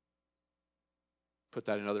 Put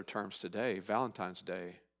that in other terms today, Valentine's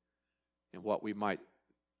Day, and what we might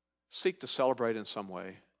seek to celebrate in some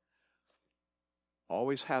way,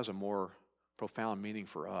 always has a more profound meaning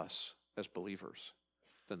for us as believers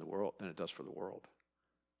than it does for the world.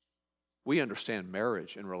 We understand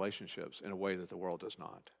marriage and relationships in a way that the world does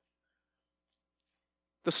not.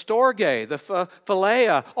 The storge, the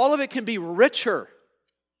philia, all of it can be richer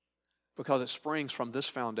because it springs from this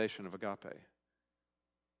foundation of agape.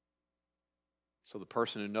 So the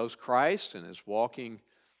person who knows Christ and is walking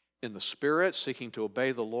in the Spirit, seeking to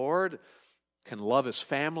obey the Lord, can love his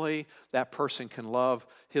family. That person can love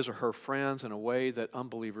his or her friends in a way that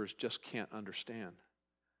unbelievers just can't understand.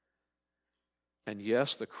 And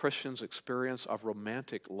yes, the Christian's experience of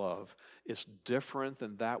romantic love is different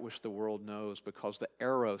than that which the world knows, because the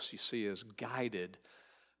eros, you see, is guided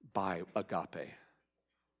by agape.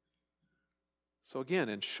 So again,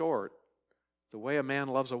 in short, the way a man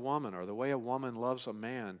loves a woman or the way a woman loves a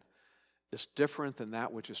man is different than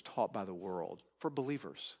that which is taught by the world for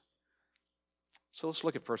believers. So let's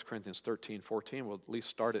look at 1 Corinthians 13:14. We'll at least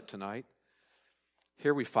start it tonight.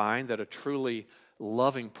 Here we find that a truly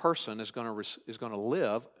loving person is going to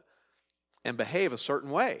live and behave a certain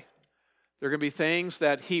way. There are going to be things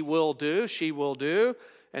that he will do, she will do,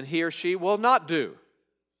 and he or she will not do.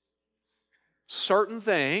 Certain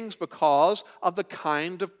things because of the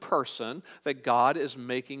kind of person that God is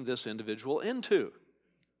making this individual into.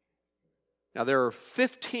 Now, there are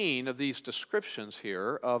 15 of these descriptions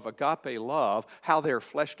here of agape love, how they're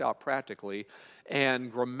fleshed out practically.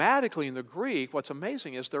 And grammatically in the Greek, what's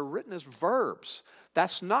amazing is they're written as verbs.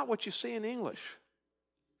 That's not what you see in English.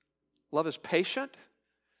 Love is patient.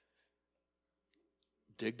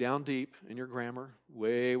 Dig down deep in your grammar,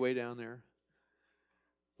 way, way down there.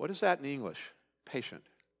 What is that in English? Patient.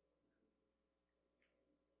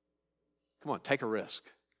 Come on, take a risk.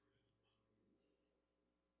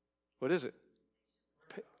 What is it?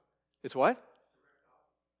 It's what?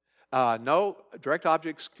 No, direct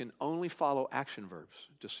objects can only follow action verbs,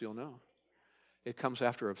 just so you'll know. It comes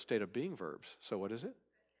after a state of being verbs. So what is it?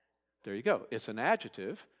 There you go. It's an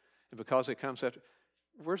adjective, and because it comes after...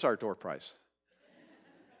 Where's our door prize?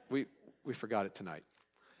 We forgot it tonight.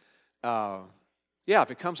 If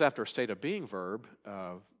it comes after a state of being verb,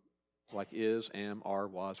 like is, am, are,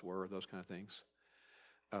 was, were, those kind of things,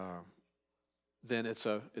 then it's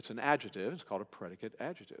an adjective. It's called a predicate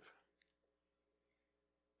adjective.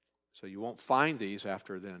 So you won't find these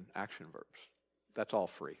after then action verbs. That's all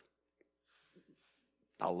free.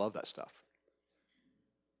 I love that stuff.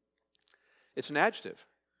 It's an adjective,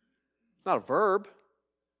 not a verb.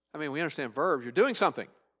 I mean, we understand verbs. You're doing something.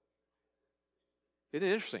 Isn't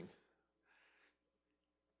it interesting?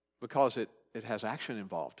 Because it has action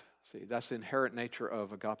involved. See, that's the inherent nature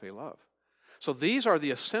of agape love. So these are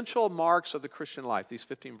the essential marks of the Christian life, these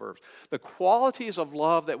 15 verbs. The qualities of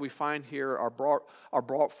love that we find here are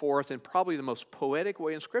brought forth in probably the most poetic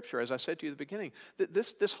way in Scripture. As I said to you at the beginning,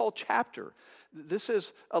 this whole chapter, this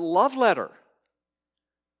is a love letter.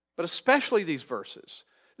 But especially these verses.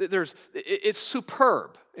 It's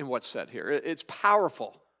superb in what's said here. It's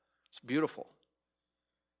powerful. It's beautiful.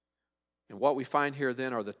 And what we find here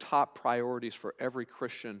then are the top priorities for every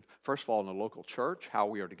Christian, first of all, in the local church, how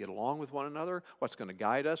we are to get along with one another, what's going to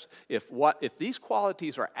guide us. If these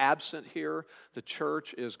qualities are absent here, the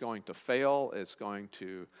church is going to fail, it's going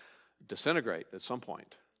to disintegrate at some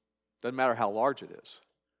point. Doesn't matter how large it is.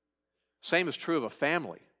 Same is true of a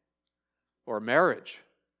family or a marriage.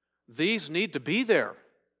 These need to be there.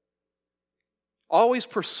 Always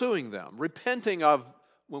pursuing them, repenting of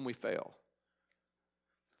when we fail.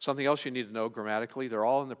 Something else you need to know grammatically, they're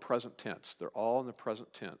all in the present tense. They're all in the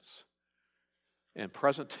present tense. And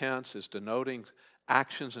present tense is denoting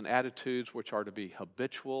actions and attitudes which are to be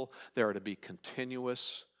habitual, they are to be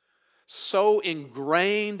continuous, so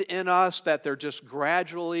ingrained in us that they're just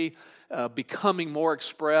gradually becoming more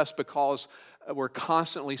expressed because we're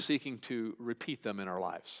constantly seeking to repeat them in our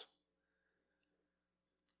lives.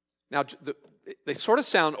 Now, they sort of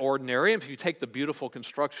sound ordinary, and if you take the beautiful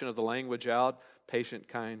construction of the language out, patient,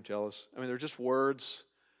 kind, jealous, I mean, they're just words,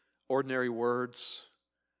 ordinary words,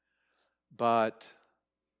 but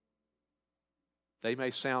they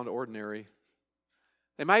may sound ordinary.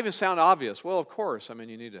 They might even sound obvious. Well, of course, I mean,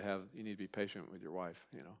 you need to be patient with your wife,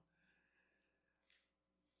 you know.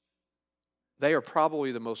 They are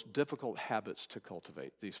probably the most difficult habits to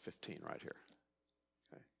cultivate, these 15 right here.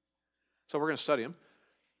 Okay. So we're going to study them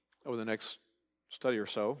over the next study or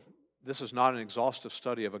so. This is not an exhaustive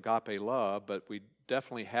study of agape love, but we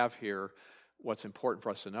definitely have here what's important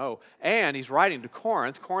for us to know. And he's writing to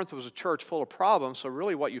Corinth. Corinth was a church full of problems, so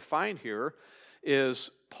really what you find here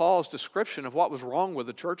is Paul's description of what was wrong with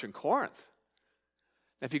the church in Corinth.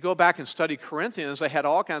 If you go back and study Corinthians, they had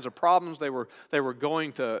all kinds of problems. They were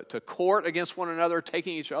going to court against one another,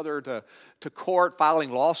 taking each other to court,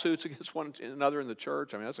 filing lawsuits against one another in the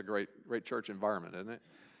church. I mean, that's a great church environment, isn't it?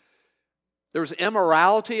 There was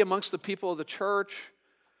immorality amongst the people of the church.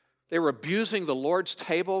 They were abusing the Lord's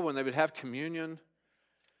table when they would have communion.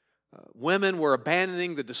 Women were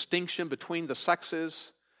abandoning the distinction between the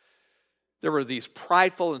sexes. There were these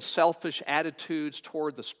prideful and selfish attitudes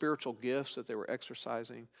toward the spiritual gifts that they were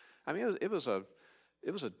exercising. I mean, it was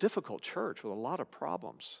a difficult church with a lot of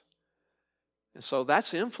problems. And so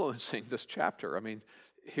that's influencing this chapter. I mean,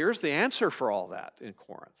 here's the answer for all that in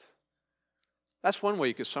Corinth. That's one way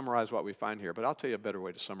you could summarize what we find here, but I'll tell you a better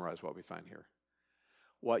way to summarize what we find here.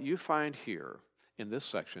 What you find here in this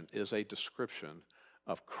section is a description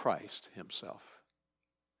of Christ himself.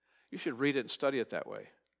 You should read it and study it that way.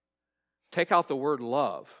 Take out the word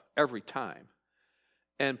love every time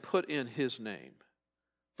and put in his name.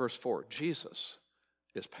 Verse 4, Jesus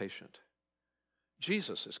is patient.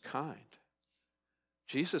 Jesus is kind.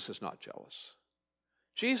 Jesus is not jealous.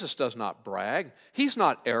 Jesus does not brag. He's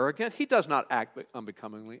not arrogant. He does not act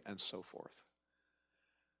unbecomingly, and so forth.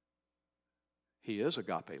 He is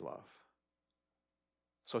agape love.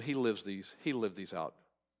 So he lived these out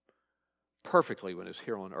perfectly when he was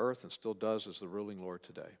here on earth and still does as the ruling Lord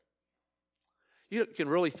today. You can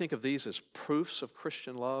really think of these as proofs of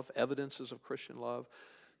Christian love, evidences of Christian love.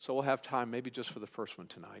 So we'll have time maybe just for the first one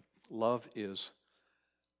tonight. Love is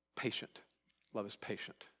patient. Love is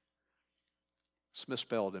patient. It's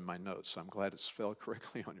misspelled in my notes, so I'm glad it's spelled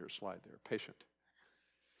correctly on your slide there. Patient.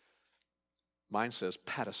 Mine says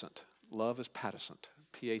patiscent. Love is patiscent.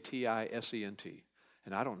 Patiscent.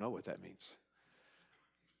 And I don't know what that means.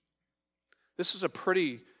 This is a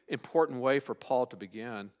pretty important way for Paul to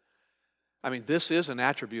begin. I mean, this is an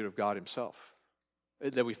attribute of God himself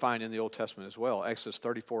that we find in the Old Testament as well. Exodus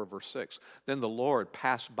 34, verse 6. Then the Lord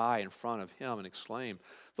passed by in front of him and exclaimed,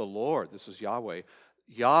 the Lord, this is Yahweh,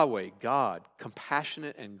 Yahweh, God,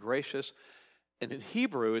 compassionate and gracious. And in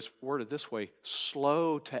Hebrew, it's worded this way,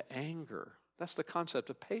 slow to anger. That's the concept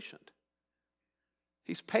of patient.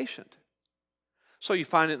 He's patient. So you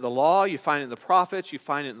find it in the law, you find it in the prophets, you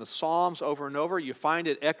find it in the Psalms over and over. You find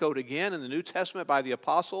it echoed again in the New Testament by the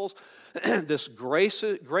apostles. This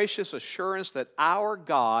gracious assurance that our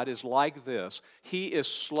God is like this. He is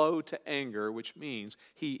slow to anger, which means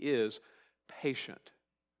he is patient.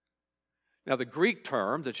 Now, the Greek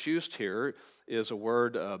term that's used here is a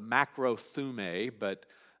word macrothume, but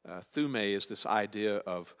thume is this idea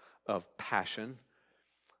of passion.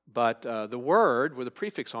 But the word with a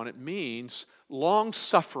prefix on it means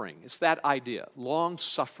long-suffering. It's that idea,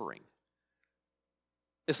 long-suffering.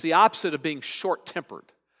 It's the opposite of being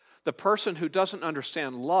short-tempered. The person who doesn't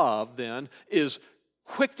understand love, then, is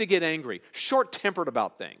quick to get angry, short-tempered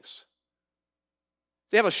about things.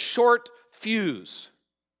 They have a short fuse.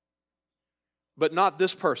 But not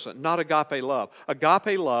this person, not agape love.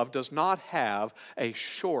 Agape love does not have a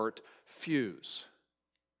short fuse.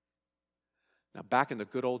 Now, back in the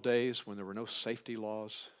good old days when there were no safety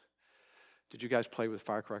laws, did you guys play with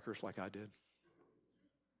firecrackers like I did?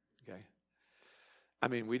 Okay. I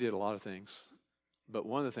mean, we did a lot of things, but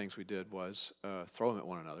one of the things we did was throw them at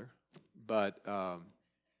one another. But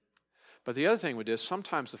the other thing we did,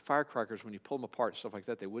 sometimes the firecrackers, when you pull them apart, stuff like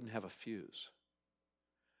that, they wouldn't have a fuse.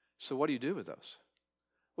 So what do you do with those?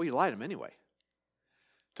 Well, you light them anyway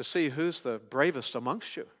to see who's the bravest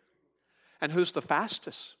amongst you and who's the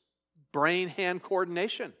fastest. Brain-hand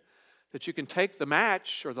coordination, that you can take the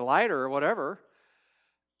match or the lighter or whatever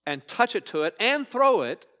and touch it to it and throw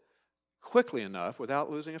it quickly enough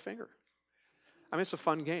without losing a finger. I mean, it's a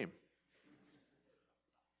fun game.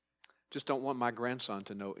 Just don't want my grandson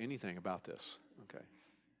to know anything about this, okay?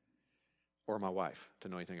 Or my wife to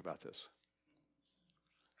know anything about this.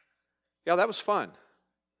 Yeah, that was fun.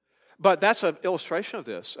 But that's an illustration of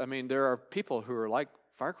this. I mean, there are people who are like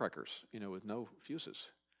firecrackers, with no fuses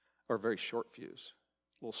or a very short fuse,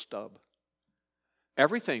 little stub.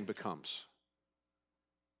 Everything becomes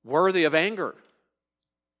worthy of anger.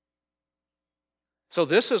 So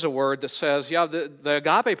this is a word that says, the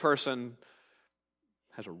agape person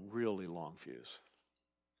has a really long fuse.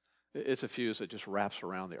 It's a fuse that just wraps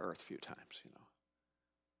around the earth a few times,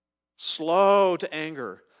 Slow to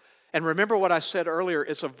anger. And remember what I said earlier,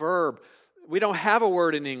 it's a verb. We don't have a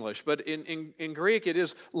word in English, but in Greek it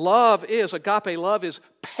is, agape love is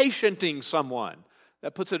patienting someone.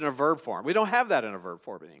 That puts it in a verb form. We don't have that in a verb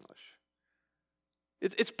form in English.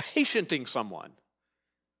 It's patienting someone.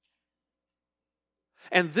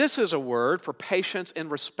 And this is a word for patience in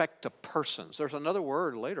respect to persons. There's another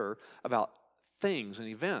word later about things and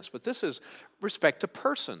events, but this is respect to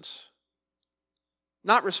persons.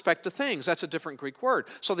 Not respect to things. That's a different Greek word.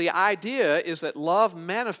 So the idea is that love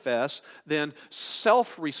manifests then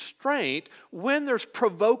self-restraint when there's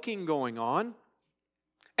provoking going on,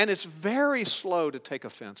 and it's very slow to take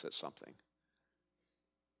offense at something.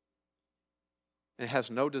 And it has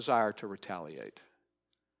no desire to retaliate.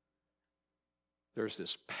 There's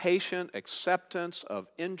this patient acceptance of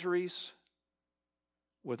injuries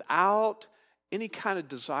without any kind of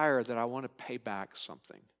desire that I want to pay back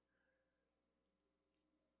something.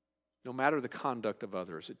 No matter the conduct of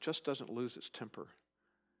others, it just doesn't lose its temper.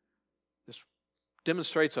 This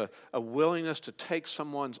demonstrates a willingness to take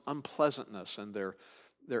someone's unpleasantness and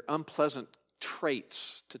their unpleasant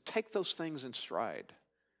traits, to take those things in stride.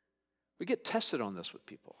 We get tested on this with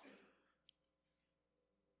people.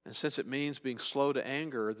 And since it means being slow to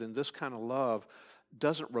anger, then this kind of love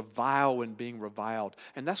doesn't revile when being reviled.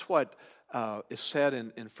 And that's what is said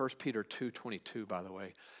in 1 Peter 2:22, by the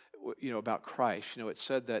way, about Christ. It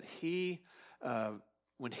said that he,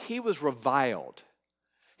 when he was reviled,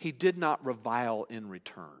 he did not revile in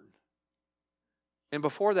return. And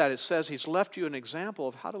before that, it says he's left you an example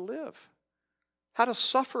of how to live, how to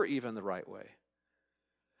suffer even the right way.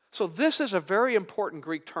 So this is a very important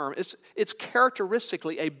Greek term. It's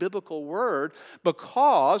characteristically a biblical word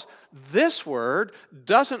because this word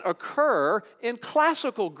doesn't occur in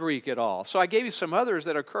classical Greek at all. So I gave you some others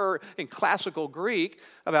that occur in classical Greek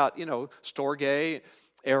about, storge,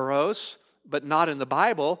 eros, but not in the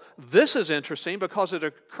Bible. This is interesting because it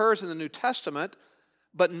occurs in the New Testament,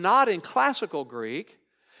 but not in classical Greek,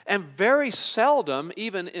 and very seldom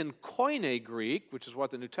even in Koine Greek, which is what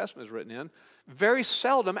the New Testament is written in, very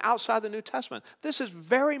seldom outside the New Testament. This is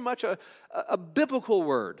very much a biblical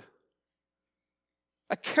word,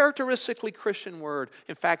 a characteristically Christian word.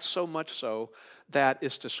 In fact, so much so that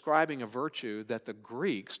it's describing a virtue that the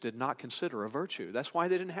Greeks did not consider a virtue. That's why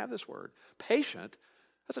they didn't have this word. Patient,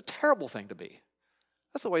 that's a terrible thing to be.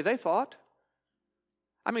 That's the way they thought.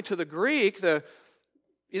 I mean, to the Greek, the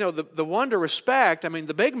one to respect,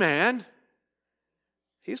 the big man,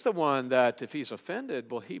 he's the one that if he's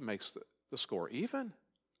offended, well, he makes the score even.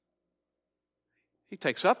 He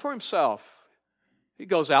takes up for himself. He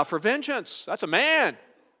goes out for vengeance. That's a man.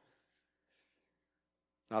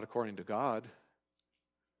 Not according to God.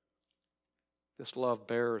 This love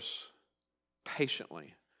bears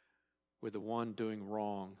patiently with the one doing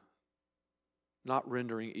wrong, not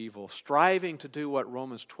rendering evil, striving to do what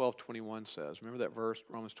Romans 12:21 says. Remember that verse,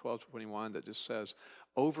 Romans 12:21, that just says,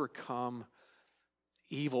 overcome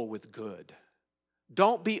evil with good.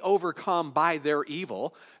 Don't be overcome by their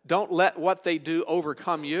evil. Don't let what they do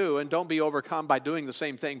overcome you, and don't be overcome by doing the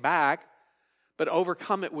same thing back, but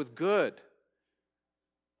overcome it with good.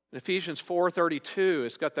 In Ephesians 4:32,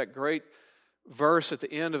 it's got that great verse at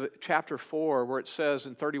the end of chapter 4 where it says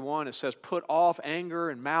in 31, it says, put off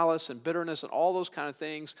anger and malice and bitterness and all those kind of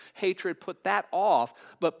things, hatred, put that off,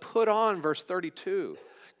 but put on, verse 32,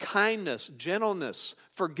 kindness, gentleness,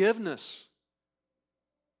 forgiveness.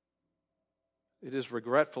 It is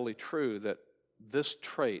regretfully true that this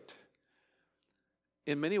trait,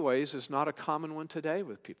 in many ways, is not a common one today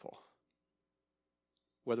with people.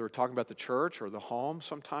 Whether we're talking about the church or the home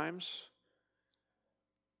sometimes.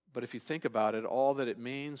 But if you think about it, all that it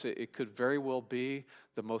means, it could very well be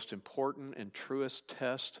the most important and truest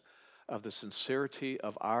test of the sincerity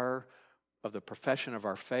of the profession of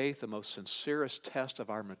our faith, the most sincerest test of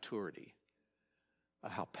our maturity,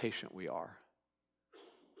 of how patient we are.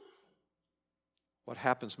 What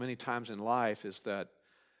happens many times in life is that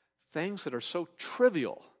things that are so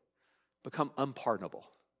trivial become unpardonable.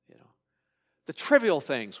 The trivial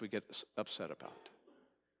things we get upset about.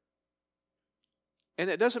 And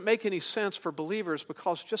it doesn't make any sense for believers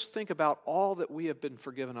because just think about all that we have been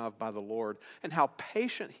forgiven of by the Lord and how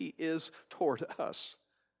patient He is toward us.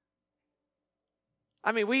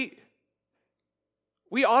 I mean,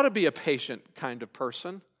 We ought to be a patient kind of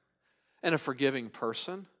person and a forgiving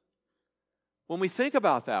person. When we think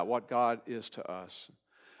about that, what God is to us,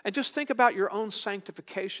 and just think about your own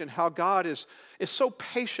sanctification, how God is so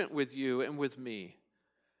patient with you and with me,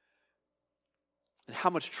 and how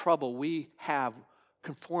much trouble we have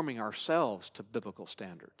conforming ourselves to biblical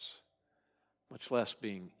standards, much less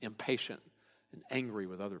being impatient and angry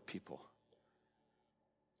with other people.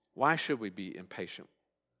 Why should we be impatient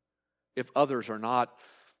if others are not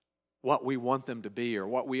what we want them to be or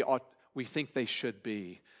what we think they should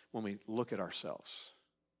be when we look at ourselves?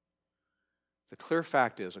 The clear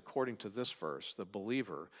fact is, according to this verse, the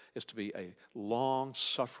believer is to be a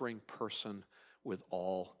long-suffering person with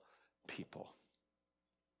all people.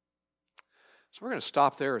 So we're going to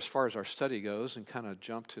stop there as far as our study goes and kind of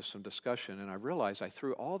jump to some discussion. And I realize I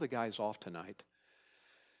threw all the guys off tonight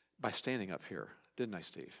by standing up here. Didn't I,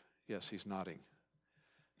 Steve? Yes, he's nodding.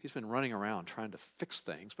 He's been running around trying to fix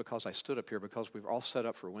things because I stood up here because we were all set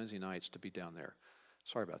up for Wednesday nights to be down there.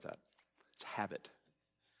 Sorry about that. It's habit.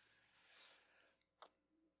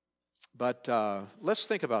 But let's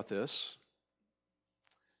think about this.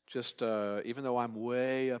 Just even though I'm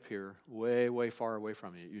way up here, way, way far away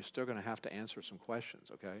from you, you're still going to have to answer some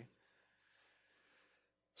questions, okay?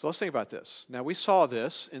 So let's think about this. Now, we saw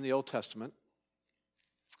this in the Old Testament.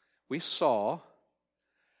 We saw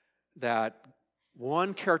that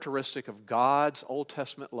one characteristic of God's Old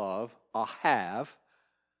Testament love, a have,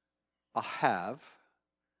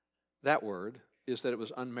 that word, is that it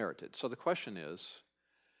was unmerited. So the question is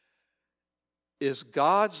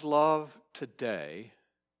God's love today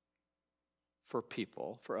for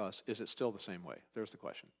people, for us, is it still the same way? There's the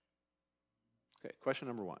question. Okay, question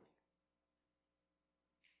number one.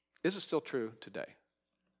 Is it still true today?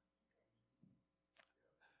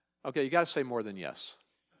 Okay, you got to say more than yes.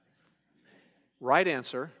 Right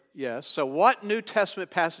answer, yes. So what New Testament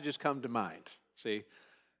passages come to mind? See,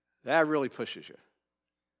 that really pushes you.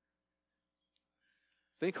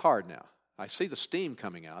 Think hard now. I see the steam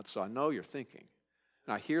coming out, so I know you're thinking.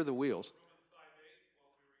 And I hear the wheels.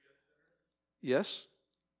 Yes.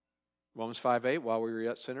 Romans 5:8, while we were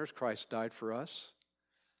yet sinners, Christ died for us.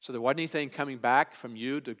 So there wasn't anything coming back from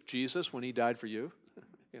you to Jesus when he died for you.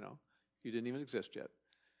 You didn't even exist yet.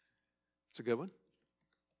 It's a good one.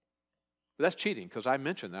 But that's cheating because I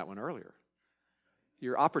mentioned that one earlier.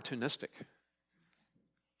 You're opportunistic.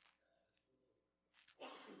 How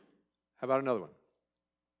about another one?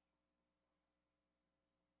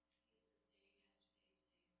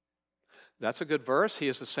 That's a good verse. He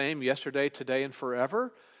is the same yesterday, today, and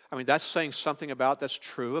forever. I mean, that's saying something that's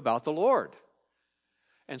true about the Lord.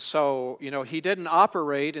 And so, he didn't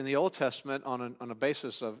operate in the Old Testament on a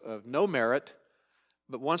basis of no merit,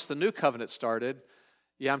 but once the new covenant started,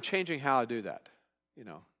 I'm changing how I do that.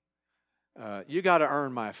 You got to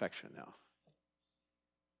earn my affection now.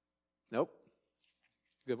 Nope.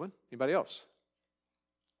 Good one. Anybody else?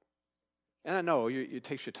 And I know it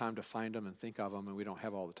takes you time to find them and think of them, and we don't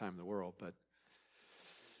have all the time in the world, but...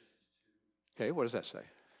 Okay, what does that say?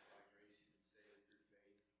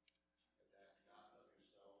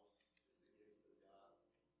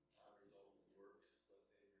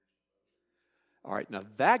 All right, now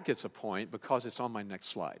that gets a point because it's on my next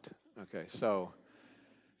slide. Okay, so,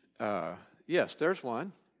 yes, there's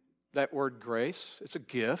one. That word grace, it's a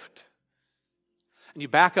gift. And you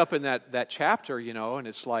back up in that chapter, and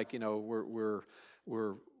it's like, we're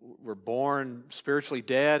born spiritually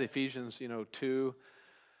dead, Ephesians, 2,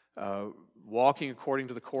 walking according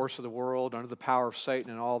to the course of the world, under the power of Satan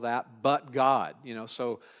and all that, but God,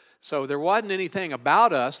 So there wasn't anything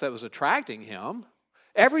about us that was attracting him.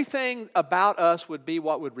 Everything about us would be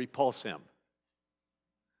what would repulse him.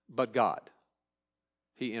 But God,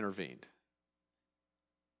 he intervened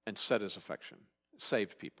and set his affection,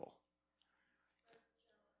 saved people.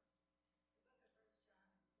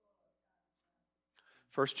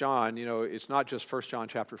 First John, it's not just 1 John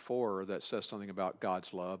chapter 4 that says something about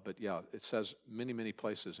God's love, but it says many, many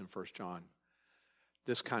places in 1 John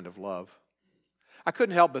this kind of love. I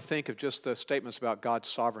couldn't help but think of just the statements about God's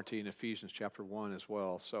sovereignty in Ephesians chapter 1 as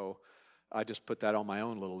well, so I just put that on my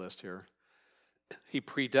own little list here. He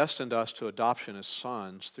predestined us to adoption as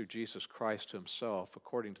sons through Jesus Christ to himself,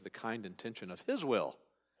 according to the kind intention of his will.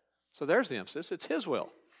 So there's the emphasis, it's his will.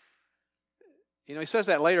 He says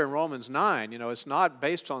that later in Romans 9, it's not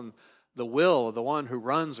based on the will of the one who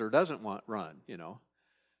runs or doesn't run,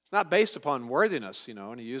 It's not based upon worthiness,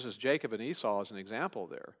 and he uses Jacob and Esau as an example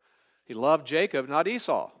there. He loved Jacob, not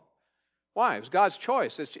Esau. Why? It was God's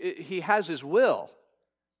choice. He has his will.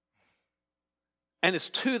 And it's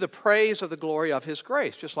to the praise of the glory of his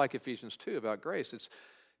grace, just like Ephesians 2 about grace.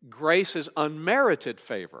 Grace is unmerited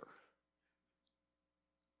favor,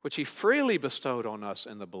 which he freely bestowed on us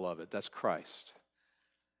in the beloved. That's Christ.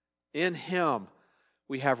 In him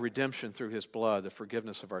we have redemption through his blood, the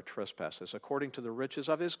forgiveness of our trespasses, according to the riches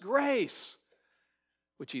of his grace,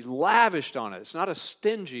 which he lavished on us. It's not a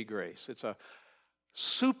stingy grace. It's a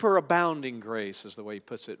superabounding grace, is the way he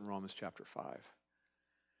puts it in Romans chapter 5.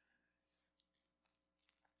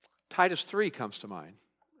 Titus 3 comes to mind.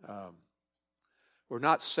 We're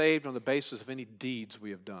not saved on the basis of any deeds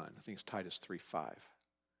we have done. I think it's Titus 3:5.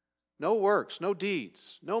 No works, no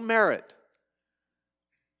deeds, no merit.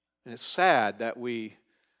 And it's sad that we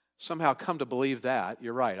somehow come to believe that.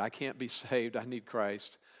 You're right, I can't be saved, I need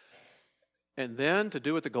Christ. And then to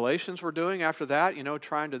do what the Galatians were doing after that,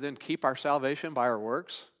 trying to then keep our salvation by our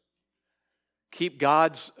works. Keep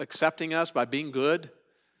God's accepting us by being good.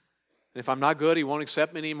 And if I'm not good, he won't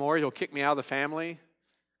accept me anymore. He'll kick me out of the family,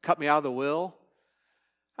 cut me out of the will.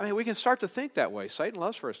 I mean, we can start to think that way. Satan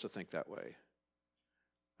loves for us to think that way.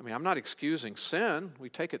 I mean, I'm not excusing sin. We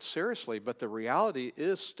take it seriously, but the reality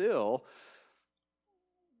is still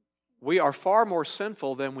we are far more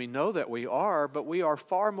sinful than we know that we are, but we are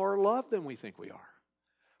far more loved than we think we are.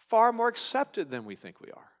 Far more accepted than we think we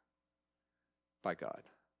are by God.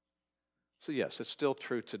 So yes, it's still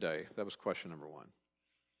true today. That was question number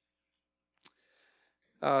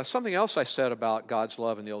 1. Something else I said about God's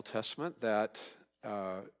love in the Old Testament, that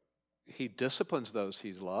he disciplines those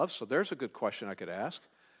he loves. So there's a good question I could ask.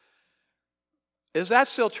 Is that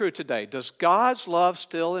still true today? Does God's love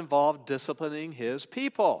still involve disciplining his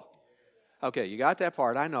people? Okay, you got that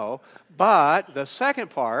part, I know. But the second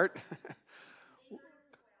part,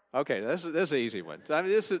 okay, this is an easy one. I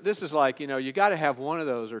mean, this is like, you got to have one of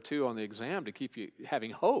those or two on the exam to keep you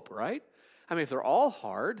having hope, right? I mean, if they're all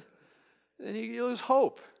hard, then you lose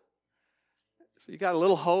hope. So you got a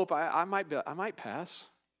little hope. I might pass.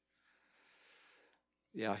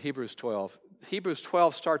 Yeah, Hebrews 12. Hebrews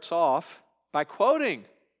 12 starts off by quoting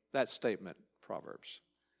that statement, Proverbs.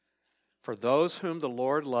 For those whom the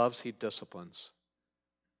Lord loves, he disciplines,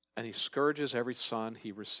 and he scourges every son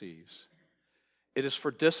he receives. It is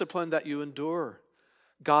for discipline that you endure.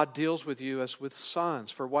 God deals with you as with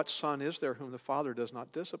sons. For what son is there whom the Father does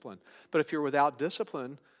not discipline? But if you're without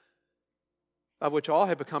discipline, of which all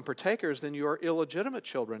have become partakers, then you are illegitimate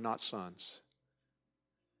children, not sons.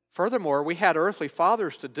 Furthermore, we had earthly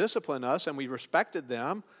fathers to discipline us, and we respected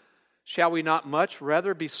them. Shall we not much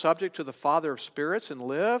rather be subject to the Father of spirits and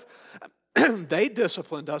live? They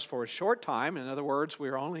disciplined us for a short time. In other words, we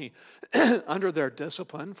were only under their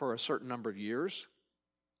discipline for a certain number of years.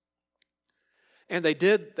 And they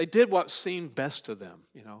did what seemed best to them.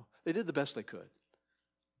 They did the best they could.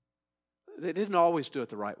 They didn't always do it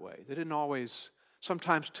the right way. They didn't always,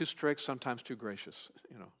 sometimes too strict, sometimes too gracious,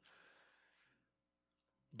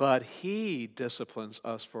 But he disciplines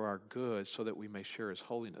us for our good so that we may share his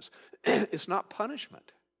holiness. It's not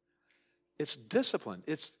punishment. It's discipline.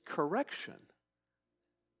 It's correction.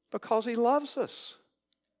 Because he loves us.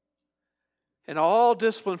 And all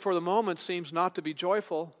discipline for the moment seems not to be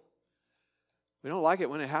joyful. We don't like it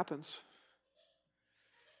when it happens.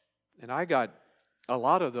 And I got a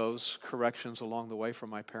lot of those corrections along the way from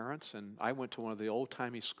my parents, and I went to one of the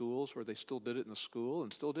old-timey schools where they still did it in the school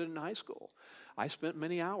and still did it in high school. I spent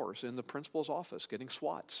many hours in the principal's office getting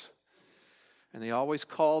swats, and they always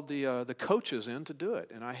called the coaches in to do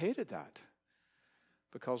it, and I hated that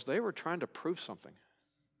because they were trying to prove something.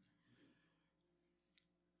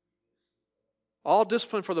 All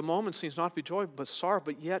discipline for the moment seems not to be joy, but sorrow,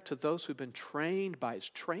 but yet to those who've been trained by its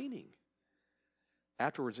training.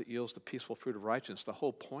 Afterwards, it yields the peaceful fruit of righteousness. The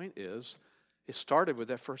whole point is, it started with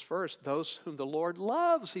that first verse, those whom the Lord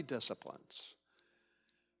loves, he disciplines.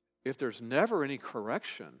 If there's never any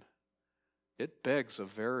correction, it begs a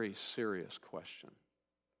very serious question.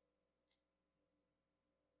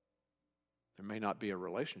 There may not be a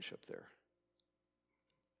relationship there.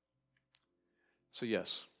 So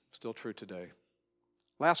yes, still true today.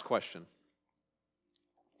 Last question.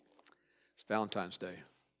 It's Valentine's Day.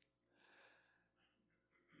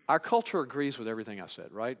 Our culture agrees with everything I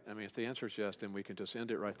said, right? I mean, if the answer is yes, then we can just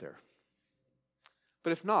end it right there.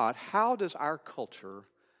 But if not, how does our culture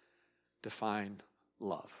define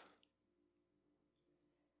love?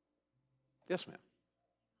 Yes, ma'am.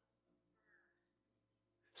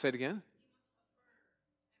 Say it again.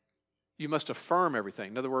 You must affirm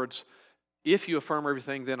everything. In other words, if you affirm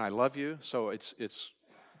everything, then I love you. So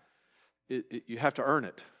you have to earn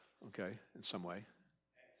it, okay, in some way.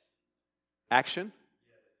 Action.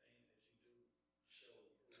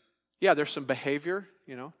 Yeah, there's some behavior,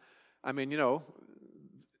 I mean,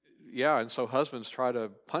 yeah, and so husbands try to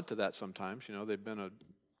punt to that sometimes. They've been a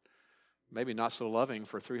maybe not so loving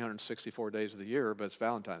for 364 days of the year, but it's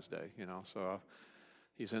Valentine's Day, so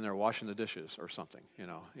he's in there washing the dishes or something,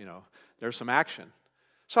 There's some action.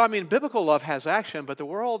 So, biblical love has action, but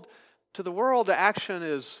to the world, the action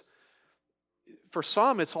is, for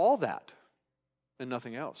some, it's all that and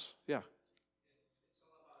nothing else. Yeah.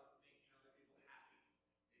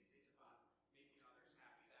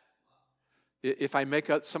 If I make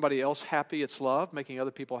somebody else happy, it's love, making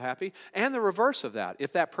other people happy. And the reverse of that.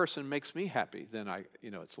 If that person makes me happy, then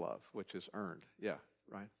it's love, which is earned. Yeah,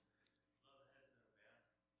 right?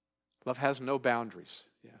 Love has no boundaries.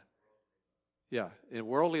 Yeah. Yeah. In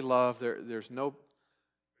worldly love, there's no...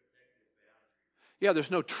 Yeah,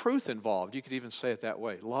 there's no truth involved. You could even say it that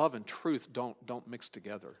way. Love and truth don't mix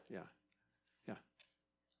together. Yeah. Yeah.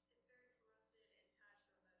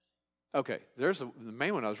 Okay, there's the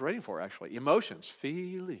main one I was waiting for, actually. Emotions,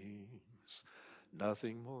 feelings,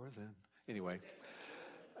 nothing more than... Anyway,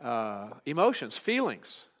 emotions,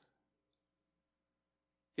 feelings.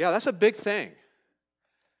 Yeah, that's a big thing.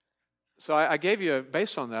 So I gave you,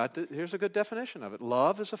 based on that, here's a good definition of it.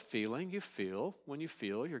 Love is a feeling you feel when you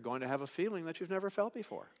feel you're going to have a feeling that you've never felt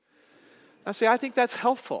before. Now, see, I think that's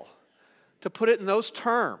helpful to put it in those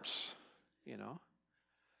terms,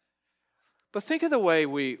 But think of the way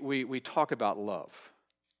we talk about love.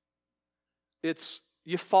 It's,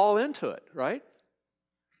 you fall into it, right?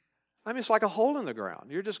 It's like a hole in the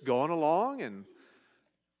ground. You're just going along, and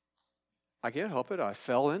I can't help it. I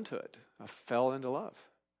fell into it. I fell into love.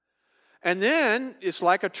 And then it's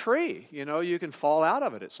like a tree. You can fall out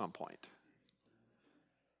of it at some point.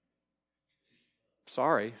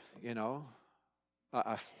 Sorry,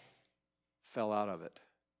 I fell out of it.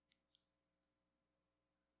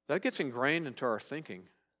 That gets ingrained into our thinking.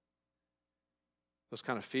 Those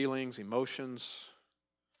kind of feelings, emotions.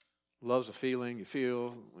 Love's a feeling you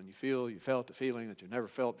feel. When you feel, you felt a feeling that you've never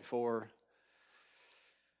felt before.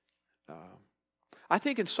 I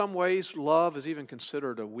think in some ways, love is even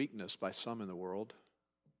considered a weakness by some in the world.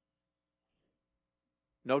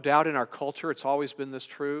 No doubt in our culture, it's always been this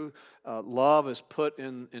true. Love is put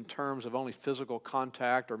in terms of only physical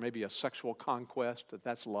contact or maybe a sexual conquest,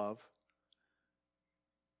 that's love.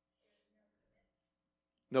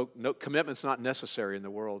 No, commitment's not necessary in the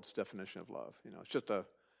world's definition of love. It's just a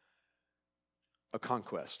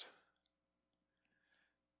conquest.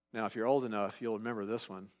 Now, if you're old enough, you'll remember this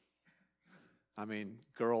one.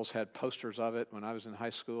 Girls had posters of it when I was in high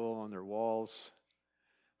school on their walls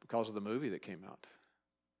because of the movie that came out.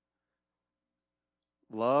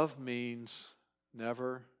 Love means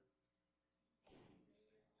never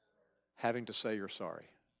having to say you're sorry.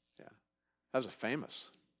 Yeah, that was a famous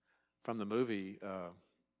from the movie.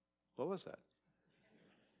 What was that?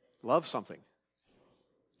 Love something.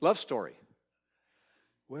 Love Story.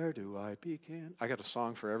 Where do I begin? I got a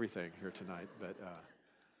song for everything here tonight, but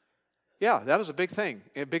yeah, that was a big thing.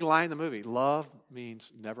 A big line in the movie. Love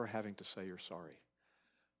means never having to say you're sorry.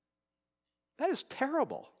 That is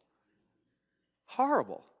terrible.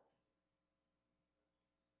 Horrible.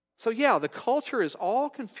 So yeah, the culture is all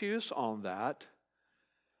confused on that.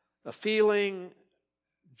 A feeling,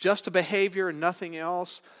 just a behavior and nothing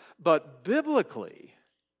else. But biblically,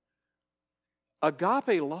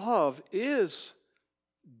 agape love is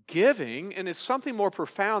giving, and it's something more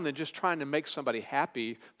profound than just trying to make somebody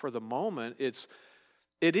happy for the moment. It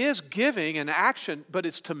is giving an action, but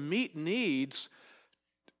it's to meet needs,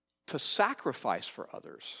 to sacrifice for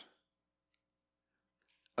others.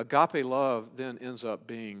 Agape love then ends up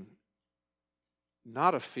being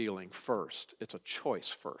not a feeling first, it's a choice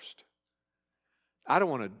first. I don't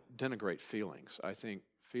want to denigrate feelings. I think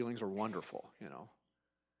feelings are wonderful,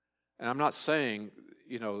 And I'm not saying,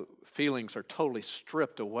 feelings are totally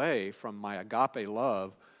stripped away from my agape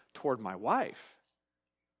love toward my wife.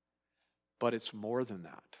 But it's more than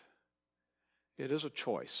that. It is a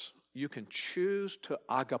choice. You can choose to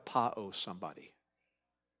agapao somebody,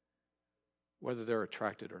 whether they're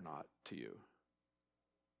attracted or not to you.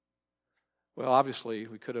 Well, obviously,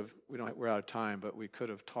 we're out of time, but we could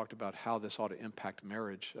have talked about how this ought to impact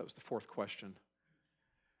marriage. That was the fourth question.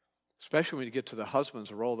 Especially when you get to the husbands,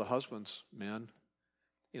 the role of the husbands, men.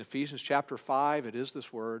 In Ephesians chapter 5, it is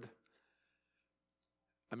this word.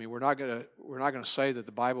 We're not going to say that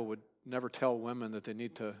the Bible would never tell women that they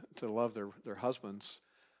need to love their husbands.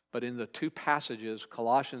 But in the two passages,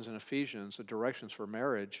 Colossians and Ephesians, the directions for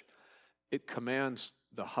marriage, it commands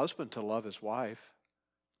the husband to love his wife.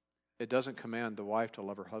 It doesn't command the wife to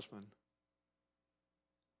love her husband.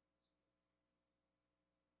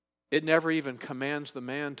 It never even commands the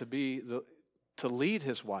man to lead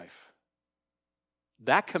his wife.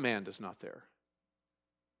 That command is not there.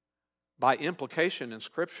 by implication in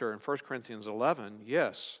Scripture in 1 Corinthians 11,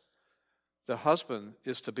 yes, the husband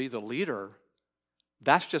is to be the leader.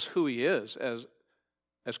 That's just who he is as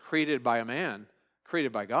created by a man,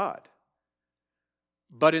 created by God.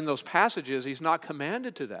 But in those passages, he's not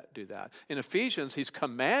commanded to do that. In Ephesians, he's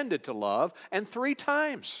commanded to love, and 3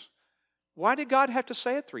 times. Why did God have to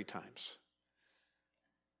say it 3 times?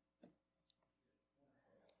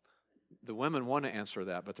 The women want to answer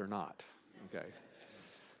that, but they're not. Okay.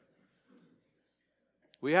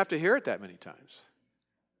 We have to hear it that many times.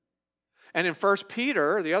 And in 1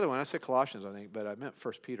 Peter, the other one, I said Colossians, I think, but I meant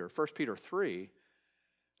 1 Peter. 1 Peter 3,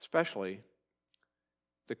 especially,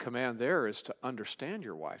 the command there is to understand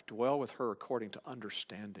your wife. Dwell with her according to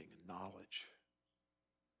understanding and knowledge.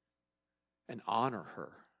 And honor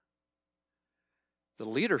her. The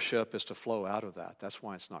leadership is to flow out of that. That's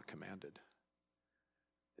why it's not commanded.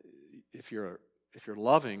 If you're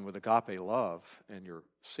loving with agape love and you're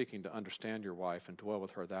seeking to understand your wife and dwell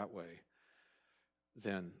with her that way,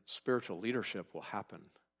 then spiritual leadership will happen.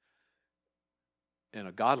 And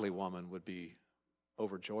a godly woman would be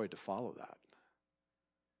overjoyed to follow that.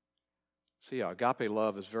 See, agape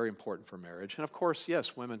love is very important for marriage. And of course,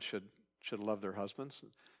 yes, women should love their husbands.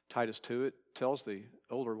 Titus 2, it tells the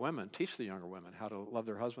older women, teach the younger women how to love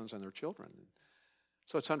their husbands and their children.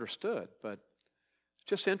 So it's understood, but it's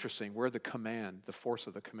just interesting where the command, the force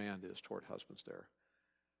of the command is toward husbands there.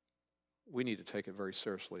 We need to take it very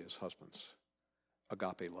seriously as husbands.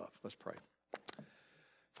 Agape love. Let's pray.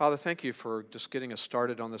 Father, thank you for just getting us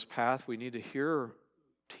started on this path. We need to hear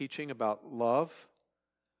teaching about love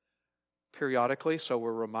periodically so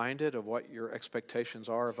we're reminded of what your expectations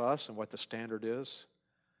are of us and what the standard is.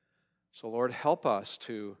 So Lord, help us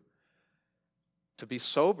to be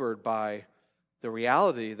sobered by the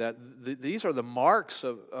reality that these are the marks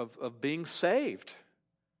of being saved,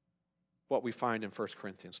 what we find in 1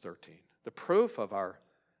 Corinthians 13. The proof of our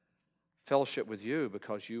fellowship with you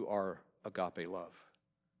because you are agape love.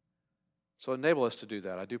 So enable us to do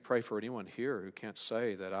that. I do pray for anyone here who can't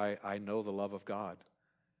say that I know the love of God.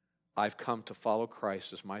 I've come to follow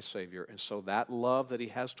Christ as my Savior, and so that love that he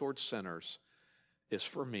has towards sinners is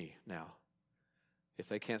for me now. If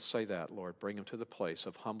they can't say that, Lord, bring them to the place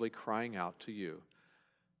of humbly crying out to you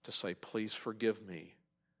to say, please forgive me,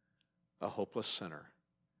 a hopeless sinner,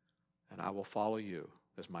 and I will follow you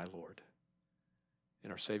as my Lord. In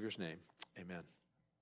our Savior's name, amen.